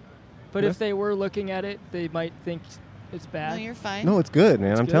 so, but Yeah. if they were looking at it, they might think It's bad. No, you're fine. No, it's good,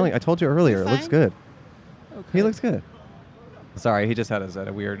 man. It's I'm good? telling you. I told you earlier. You're It looks fine. good. Okay. He looks good. Sorry, he just had us at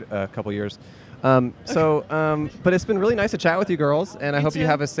a weird couple years. But it's been really nice to chat with you girls, and I You hope you too.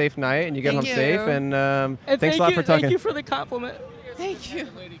 have a safe night and you get Thank home safe. you. And And thanks a lot for talking. Thank you for the compliment. Thank you.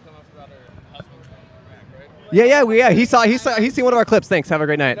 Yeah. He's seen one of our clips. Thanks. Have a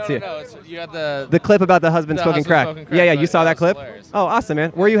great night. See ya. It's, you had the The clip about the husband smoking crack. smoking crack, Yeah, but you saw that was clip? hilarious. Oh, awesome,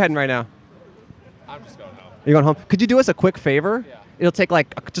 man. Where are you heading right now? I'm just going home. You're going home. Could you do us a quick favor? Yeah. It'll take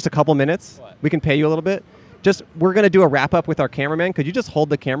just a couple minutes. What? We can pay you a little bit. We're going to do a wrap up with our cameraman. Could you just hold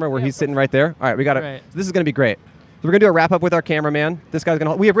the camera where he's sitting right there? All right, we got it. Right. So this is going to be great. So we're going to do a wrap up with our cameraman. This guy's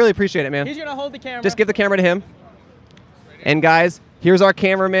going to we really appreciate it, man. He's gonna hold the camera. Just give the camera to him. And guys, here's our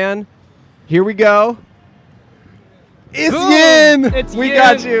cameraman. Here we go. It's Boom! Yin. It's we Yin.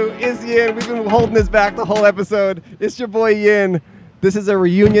 got you. It's Yin. We've been holding this back the whole episode. It's your boy Yin. This is a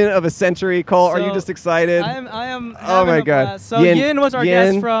reunion of a century. Cole, are you So, just excited? I am. Oh my having a God. blast. So Yin was our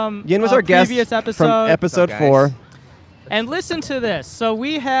guest from Yin was a our guest previous episode. from episode What's up, guys? 4. And listen to this. So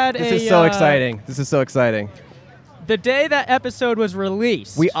we had This a. is so exciting. This is so exciting. The day that episode was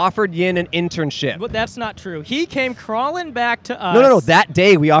released. We offered Yin an internship. But that's not true. He came crawling back to us. No. That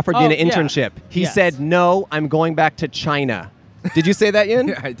day we offered Yin an yeah. internship. He Yes. said, "No, I'm going back to China." Did you say that, Yin?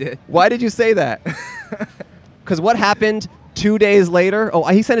 Yeah, I did. Why did you say that? Because what happened 2 days later? Oh,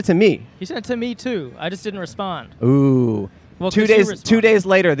 he sent it to me. He sent it to me too. I just didn't respond. Ooh. Well, 2 'cause you days. responded. 2 days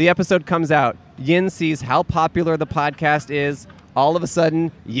later, the episode comes out. Yin sees how popular the podcast is. All of a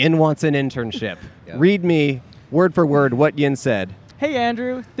sudden, Yin wants an internship. Read me word for word what Yin said. Hey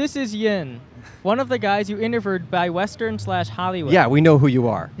Andrew, this is Yin, one of the guys you interviewed by Western/Hollywood. Yeah, we know who you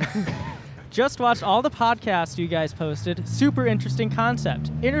are. Just watched all the podcasts you guys posted. Super interesting concept.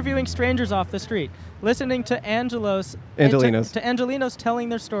 Interviewing strangers off the street. Listening to Angelinos telling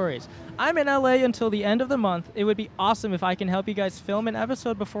their stories. I'm in LA until the end of the month. It would be awesome if I can help you guys film an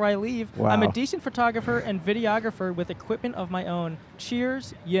episode before I leave. Wow. I'm a decent photographer and videographer with equipment of my own.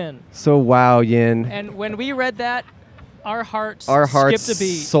 Cheers, Yin. So wow, Yin. And when we read that, our hearts Our skipped a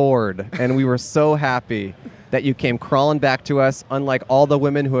beat. soared, and we were so happy that you came crawling back to us, unlike all the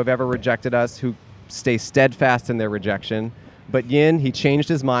women who have ever rejected us, who stay steadfast in their rejection. But Yin, he changed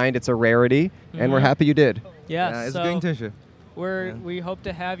his mind. It's a rarity, and we're Mhm. happy you did. Yeah, it's so a good internship. We hope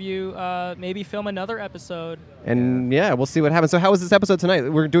to have you maybe film another episode. And yeah, we'll see what happens. So how was this episode tonight?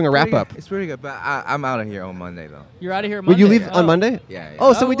 We're doing a wrap up. It's pretty good, but I'm out of here on Monday though. You're out of here Will Monday. you leave Oh. on Monday? Yeah.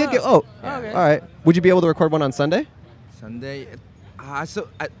 Oh, so we did get. Oh, okay. all right. Would you be able to record one on Sunday? Sunday. I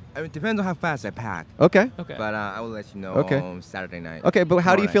mean, it depends on how fast I pack. Okay. Okay. But I will let you know Okay. on Saturday night. Okay, but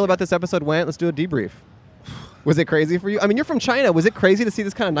how do you feel about this episode went? Let's do a debrief. Was it crazy for you? I mean, you're from China. Was it crazy to see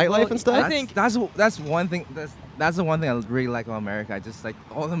this kind of nightlife and stuff? That's one thing. That's the one thing I really like about America. I just like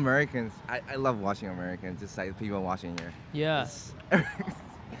all the Americans. I love watching Americans. Just like people watching here. Yeah.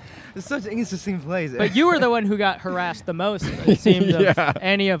 It's such an interesting place. But you were the one who got harassed the most, it seemed, Yeah. of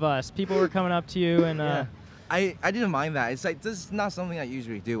any of us. People were coming up to you and... Yeah. I didn't mind that. It's like this is not something I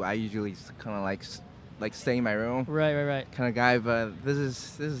usually do. I usually kind of like stay in my room. Right. Kind of guy, but this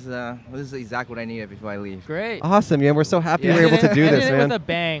is exactly what I needed before I leave. Great. Awesome, yeah. We're so happy Yeah. we're able to do Ended this, it man. with a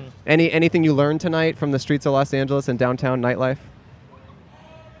bang. Anything you learned tonight from the streets of Los Angeles and downtown nightlife?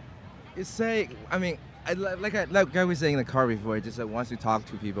 It's like I mean, like I was saying in the car before. Just like once you talk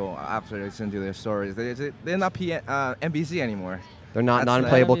to people after they listen to their stories, they're not NBC anymore. They're not That's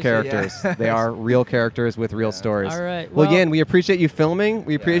non-playable NBC, characters. yeah. They are real characters with real stories. All right, Well, well- Yin, we appreciate you filming.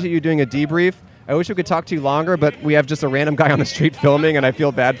 We appreciate you doing a debrief. I wish we could talk to you longer, but we have just a random guy on the street filming, and I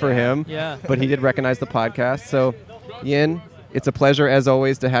feel bad for him. Yeah. But he did recognize the podcast. So, Yin, it's a pleasure, as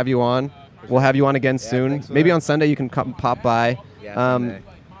always, to have you on. We'll have you on again soon. thanks for Maybe that. on Sunday you can come pop by. Yeah, Sunday.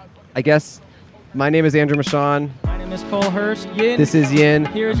 I guess my name is Andrew Michon. My name is Cole Hirsch. Yin. This is Yin.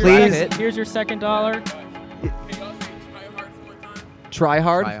 Here's Please here's your $2. try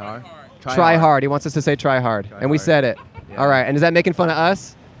hard. Try hard. Try hard. He wants us to say try hard. And we hard. said it. All right. And is that making fun of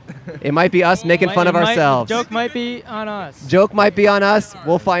us? It might be us making fun of ourselves. Joke might be on us. Joke might be on us.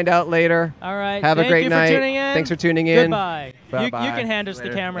 We'll find out later. All right. Have a Thank great you night. For tuning in. Thanks for tuning in. Goodbye. You Bye-bye. can hand us the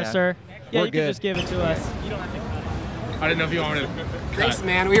Later. camera, Yeah. sir. Yeah, We're you good. can just give it to us. You don't have to cut it. I didn't know if you wanted to. Thanks,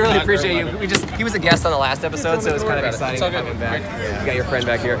 man. We really appreciate you. He was a guest on the last episode, so it was kind of exciting to have him back. You got your friend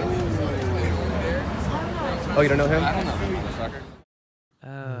back here. Oh, you don't know him? I don't know.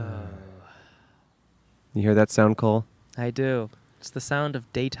 Oh. You hear that sound, Cole? I do. It's the sound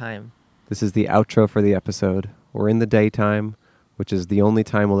of daytime. This is the outro for the episode. We're in the daytime, which is the only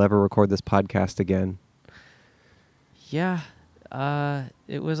time we'll ever record this podcast again. Yeah.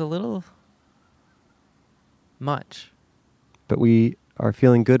 It was a little much. But we are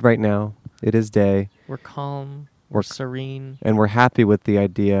feeling good right now. It is day. We're calm. We're serene. And we're happy with the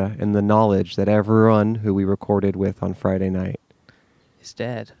idea and the knowledge that everyone who we recorded with on Friday night is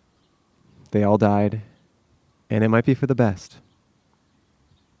dead. They all died, and it might be for the best.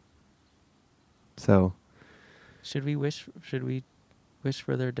 So, should we wish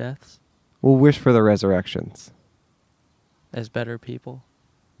for their deaths we'll wish for the resurrections. as better people?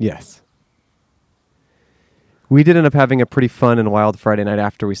 Yes. We did end up having a pretty fun and wild Friday night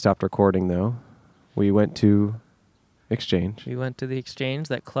after we stopped recording, though. We went to Exchange. We went to the Exchange,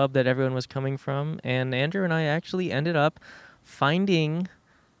 that club that everyone was coming from, and Andrew and I actually ended up finding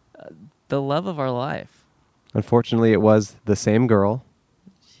the love of our life. Unfortunately, it was the same girl.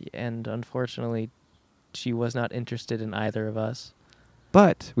 And unfortunately, she was not interested in either of us.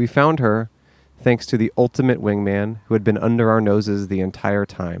 But we found her thanks to the ultimate wingman who had been under our noses the entire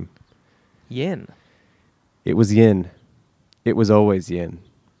time. Yin. It was Yin. It was always Yin.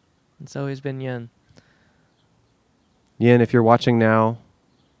 It's always been Yin. Yin, if you're watching now,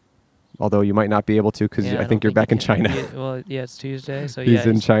 although you might not be able to because I think you're back in China. It's Tuesday, so He's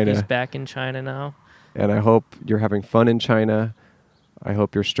in China. He's back in China now. And I hope you're having fun in China. I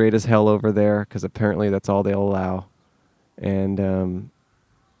hope you're straight as hell over there because apparently that's all they'll allow. And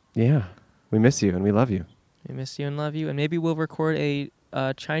yeah, we miss you and we love you. We miss you and love you. And maybe we'll record a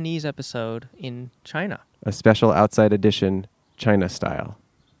Chinese episode in China. A special outside edition, China style.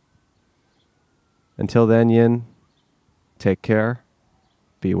 Until then, Yin, take care,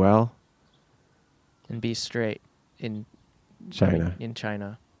 be well. And be straight in China. In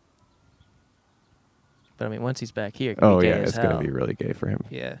China. But I mean, once he's back here, it's going to be really gay for him.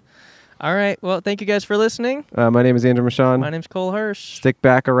 Yeah. All right. Well, thank you guys for listening. My name is Andrew Michon. My name's Cole Hirsch. Stick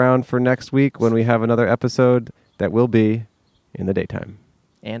back around for next week when we have another episode that will be in the daytime.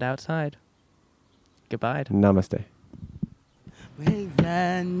 And outside. Goodbye. Namaste. My head's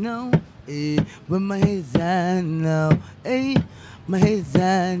I know, with my head's I know, my head's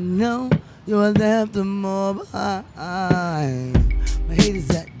I know, you are left the more behind. My head is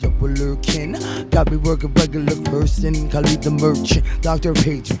at double lurking. Got me working regular person. Call me the merchant. Dr.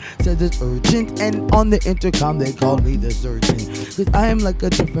 Patron says it's urgent. And on the intercom they call me the surgeon. Cause I am like a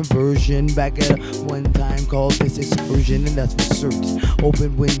different version. Back at one time called this excursion. And that's for certain.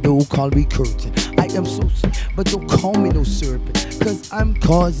 Open window, call me curtain. I am so sick, but don't call me no serpent. Cause I'm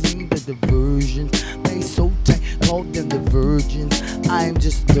causing the diversions. They so tight, call them the virgins. I'm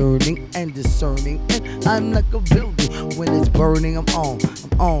just learning and discerning. And I'm like a building when it's burning. I'm on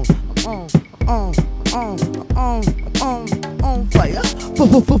fire.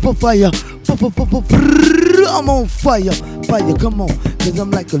 Fire. I'm on fire. Fire, come on. Cause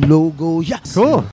I'm like a logo. Yes. Cool.